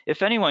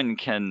if anyone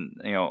can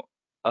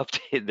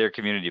update their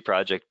community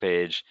project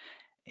page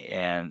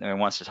and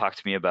wants to talk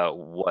to me about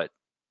what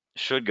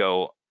should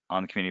go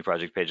on the community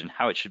project page and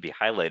how it should be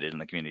highlighted in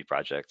the community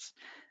projects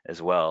as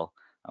well.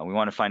 We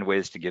want to find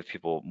ways to give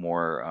people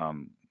more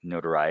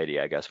notoriety,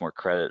 I guess, more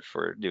credit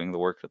for doing the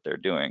work that they're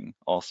doing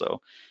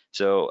also.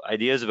 So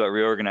ideas about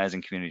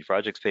reorganizing community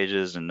projects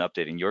pages and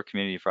updating your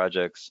community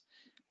projects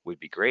would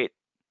be great.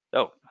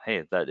 Oh,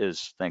 hey,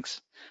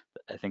 thanks.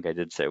 I think I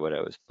did say what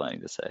I was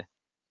planning to say.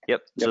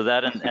 Yep. So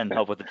that and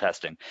help with the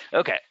testing.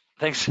 Okay,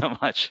 thanks so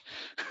much.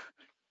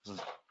 This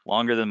is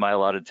longer than my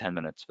allotted 10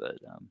 minutes, but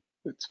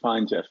it's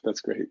fine, Jeff. That's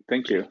great.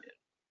 Thank you.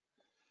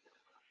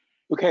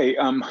 Okay,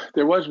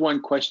 there was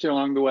one question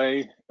along the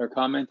way, or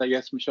comment. I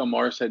guess Michelle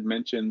Morris had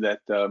mentioned that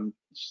the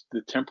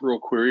temporal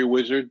query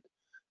wizard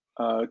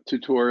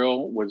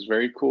tutorial was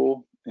very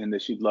cool and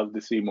that she'd love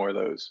to see more of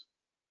those.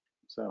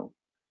 So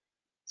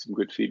some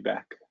good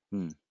feedback.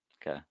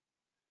 Okay.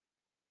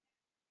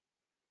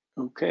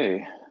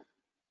 Okay.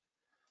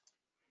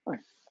 I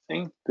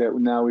think that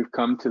now we've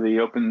come to the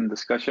open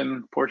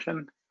discussion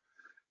portion.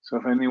 So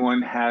if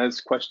anyone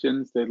has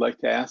questions they'd like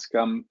to ask,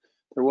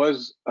 there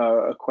was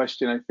a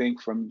question, I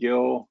think, from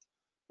Gil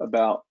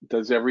about,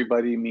 does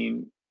everybody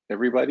mean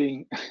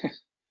everybody?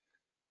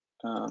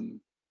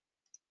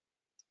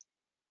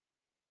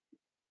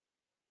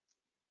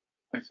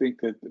 I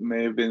think that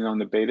may have been on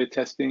the beta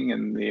testing,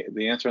 and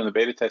the answer on the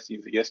beta testing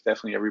is yes,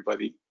 definitely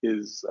everybody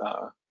is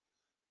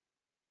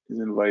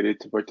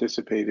invited to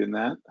participate in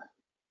that.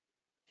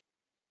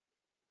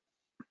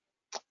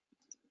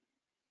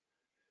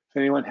 If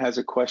anyone has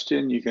a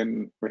question, you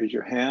can raise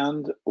your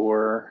hand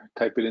or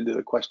type it into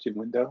the question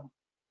window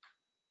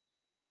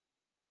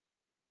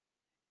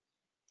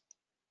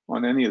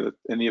on any of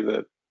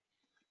the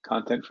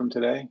content from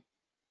today.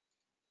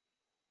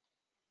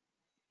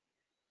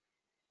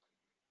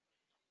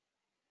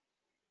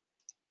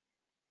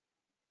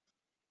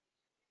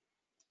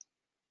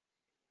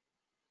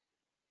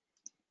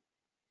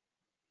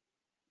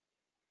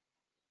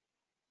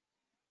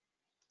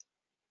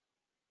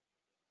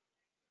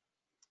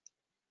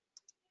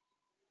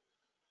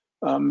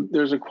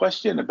 There's a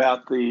question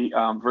about the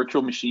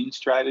virtual machine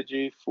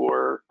strategy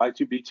for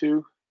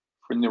i2b2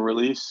 from the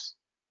release.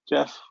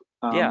 Jeff,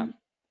 yeah.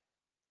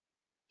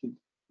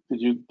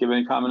 Did you give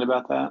any comment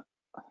about that?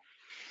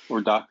 Or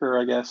Docker,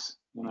 I guess,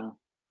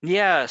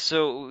 Yeah,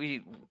 so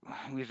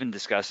we've been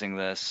discussing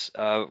this.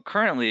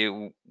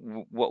 Currently,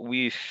 what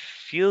we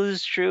feel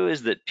is true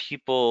is that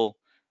people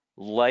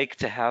like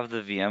to have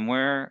the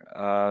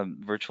VMware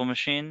virtual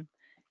machine,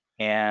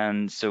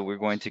 and so we're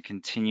going to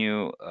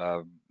continue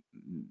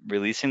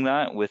releasing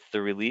that with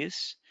the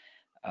release.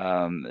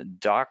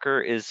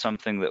 Docker is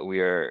something that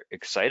we are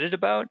excited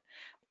about.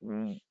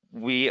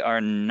 We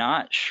are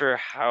not sure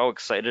how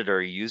excited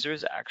our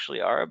users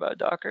actually are about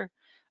Docker.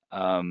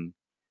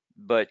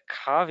 But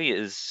Kavi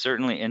is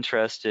certainly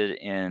interested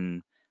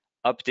in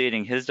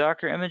updating his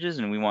Docker images,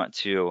 and we want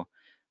to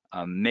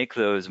make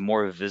those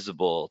more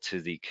visible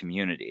to the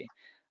community.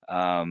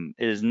 It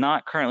is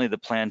not currently the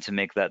plan to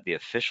make that the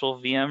official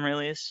VM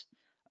release,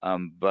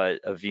 but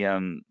a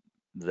VM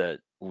that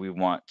we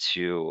want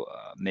to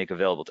make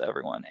available to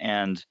everyone.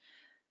 And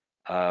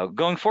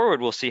going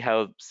forward, we'll see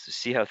how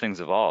things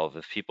evolve.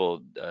 If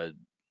people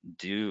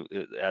do,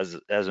 as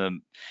a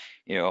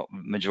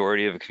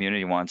majority of a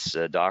community wants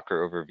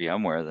Docker over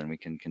VMware, then we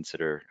can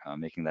consider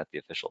making that the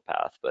official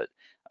path. But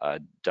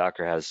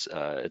Docker has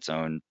its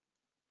own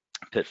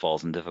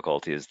pitfalls and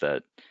difficulties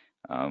that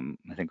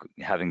I think,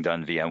 having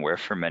done VMware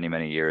for many,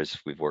 many years,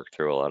 we've worked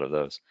through a lot of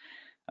those.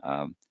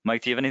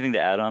 Mike, do you have anything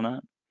to add on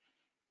that?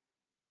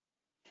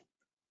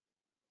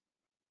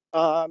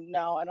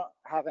 No, I don't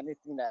have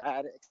anything to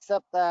add,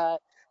 except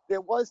that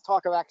there was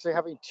talk of actually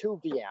having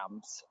two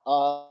VMs,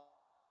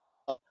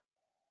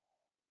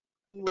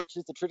 which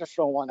is the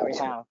traditional one that we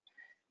have,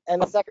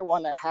 and the second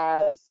one that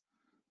has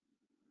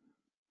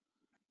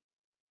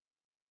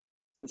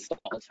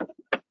installed.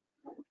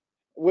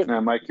 Now,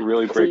 Mike, you're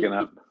really breaking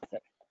up.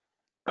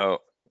 Oh,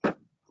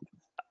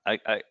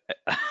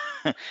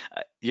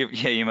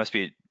 you must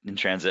be in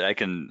transit. I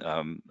can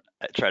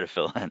try to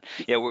fill in.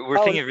 Yeah,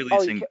 we're thinking of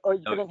releasing.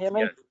 You couldn't hear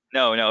me? Yeah.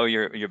 No,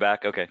 you're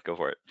back. Okay, go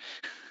for it.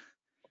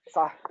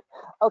 Sorry.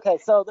 Okay,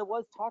 so there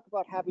was talk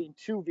about having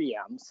two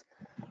VMs.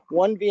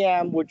 one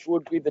VM, which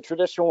would be the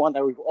traditional one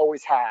that we've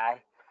always had.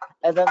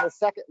 And then the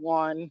second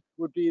one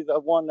would be the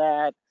one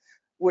that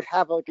would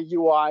have like a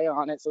UI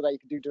on it so that you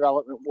could do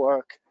development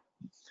work,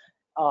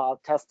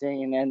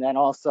 testing, and then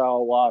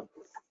also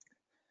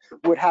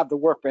would have the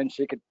workbench.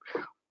 You could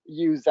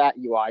use that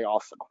UI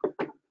also.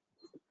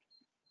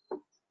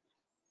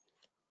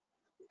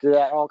 Did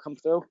that all come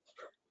through?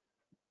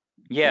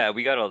 Yeah,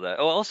 we got all that.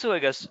 Oh, also, I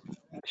guess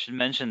I should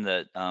mention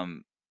that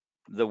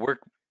the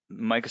work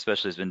Mike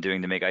especially has been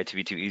doing to make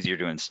i2b2 easier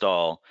to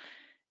install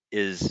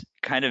is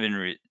kind of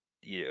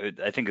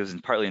I think it was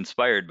partly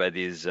inspired by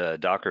these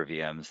Docker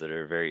VMs that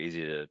are very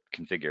easy to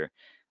configure.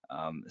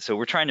 So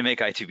we're trying to make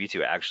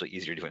i2b2 actually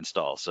easier to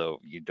install, so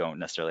you don't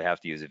necessarily have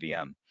to use a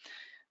VM.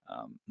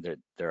 There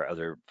are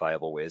other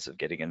viable ways of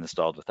getting it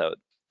installed without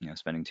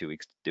spending 2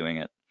 weeks doing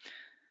it.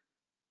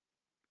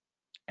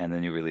 And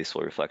the new release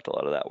will reflect a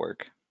lot of that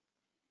work.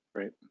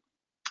 Right.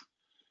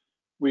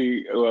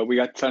 We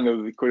got kind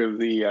of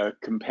the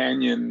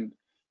companion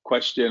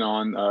question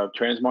on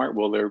tranSMART.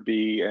 Will there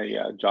be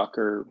a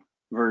Docker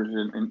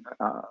version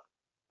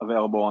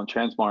available on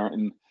tranSMART?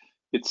 And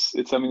it's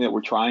something that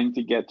we're trying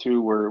to get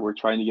to. We're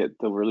trying to get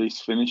the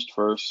release finished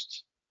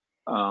first,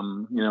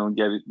 and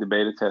get the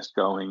beta test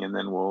going, and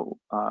then we're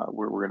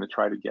going to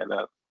try to get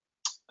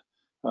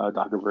a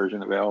Docker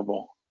version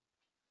available.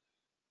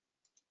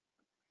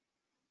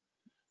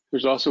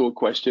 There's also a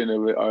question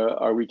of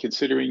are we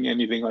considering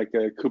anything like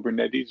a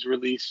Kubernetes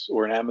release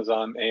or an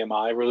Amazon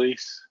AMI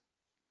release?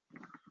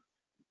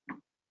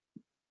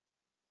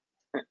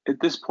 At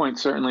this point,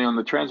 certainly on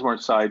the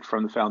tranSMART side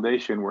from the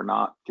foundation, we're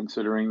not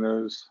considering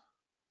those.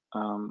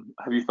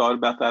 Have you thought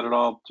about that at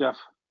all, Jeff?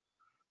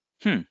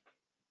 I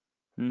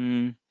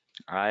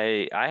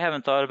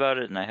haven't thought about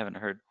it, and I haven't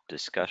heard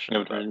discussion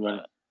about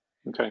it.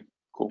 Okay,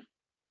 cool.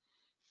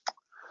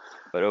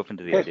 But open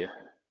to the idea.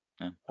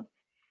 Yeah.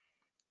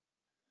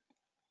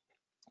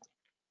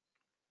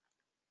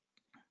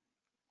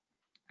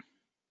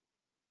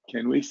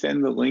 Can we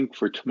send the link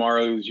for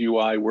tomorrow's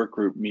UI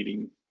workgroup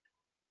meeting?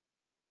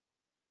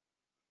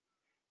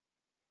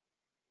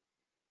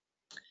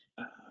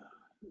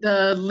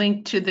 The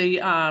link to the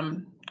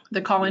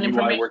call-in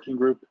information? UI working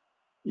group?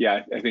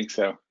 Yeah, I think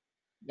so.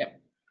 Yep.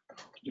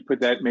 Could you put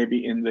that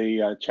maybe in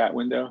the chat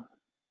window?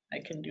 I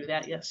can do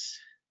that, yes.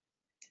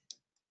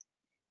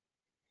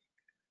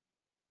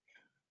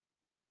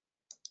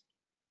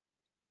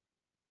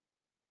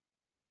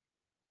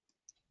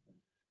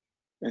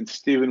 And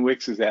Stephen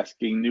Wicks is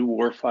asking new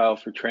WAR file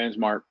for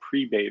tranSMART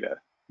pre-beta.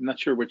 I'm not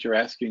sure what you're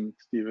asking,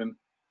 Stephen.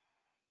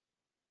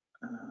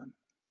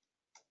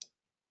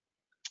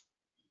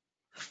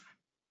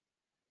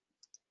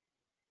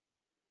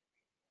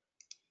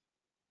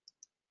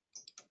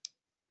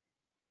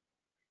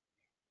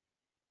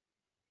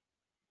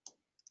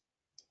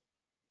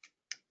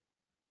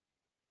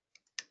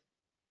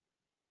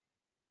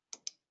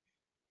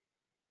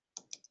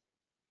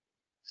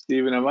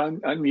 Stephen, I've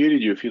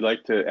unmuted you if you'd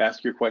like to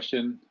ask your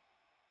question.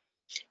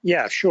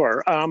 Yeah,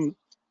 sure.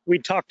 We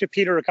talked to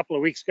Peter a couple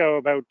of weeks ago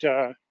about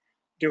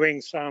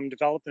doing some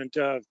development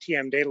of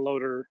TM data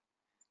loader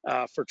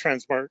for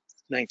tranSMART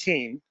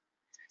 19.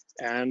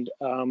 And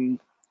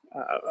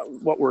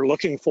what we're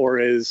looking for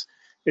is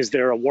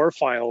there a WAR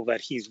file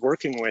that he's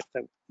working with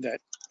that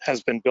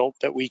has been built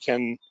that we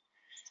can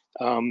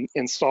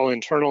install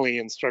internally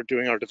and start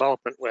doing our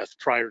development with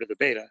prior to the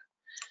beta?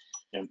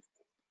 Yeah.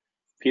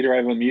 Peter,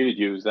 I've unmuted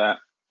you. Is that?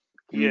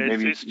 Yeah,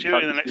 it's due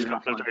in the next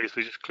couple of days.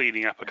 We're just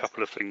cleaning up a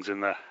couple of things in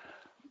there.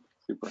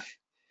 Super. Okay,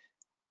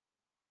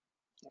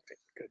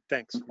 good.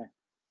 Thanks. Okay.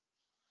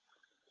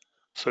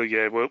 So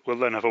yeah, we'll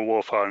then have a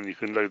WAR file, and you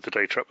can load the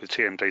data up with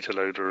TM data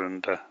loader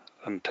and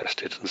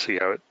test it and see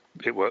how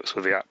it works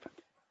with the app.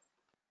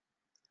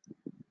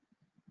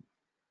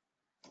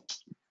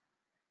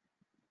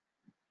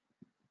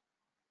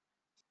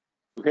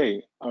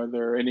 Okay, are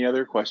there any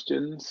other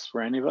questions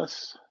for any of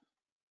us?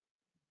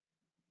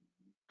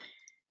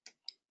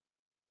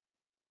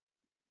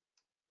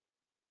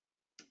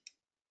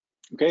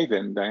 Okay,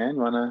 then Diane,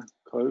 want to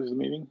close the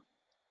meeting?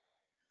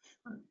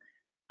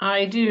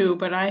 I do,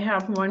 but I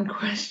have one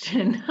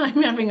question.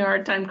 I'm having a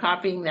hard time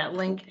copying that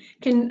link.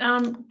 Who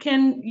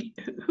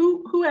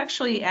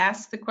actually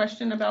asked the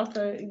question about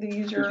the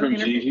user It's from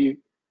interview?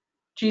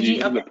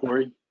 Gigi Okay.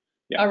 Lepori.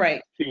 Yeah. All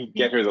right. If you can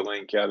get her the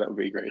link, yeah, that would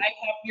be great. I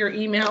have your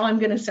email. I'm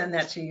going to send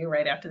that to you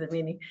right after the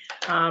meeting.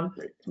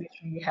 Make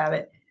sure you have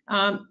it.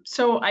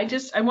 So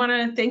I want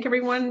to thank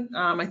everyone.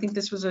 I think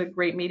this was a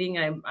great meeting.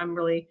 I'm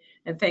really,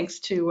 and thanks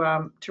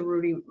to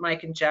Rudy,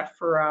 Mike, and Jeff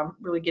for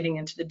really getting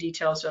into the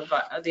details of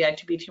the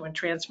i2b2 and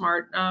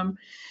tranSMART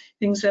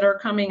things that are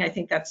coming. I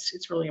think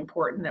it's really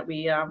important that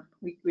we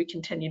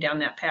continue down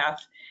that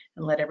path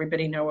and let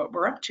everybody know what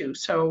we're up to.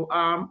 So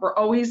we're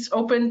always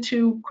open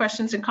to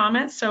questions and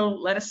comments, so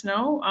let us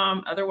know.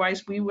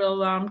 Otherwise, we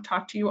will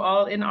talk to you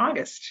all in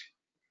August.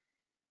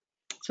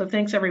 So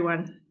thanks,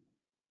 everyone.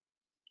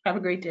 Have a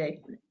great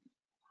day.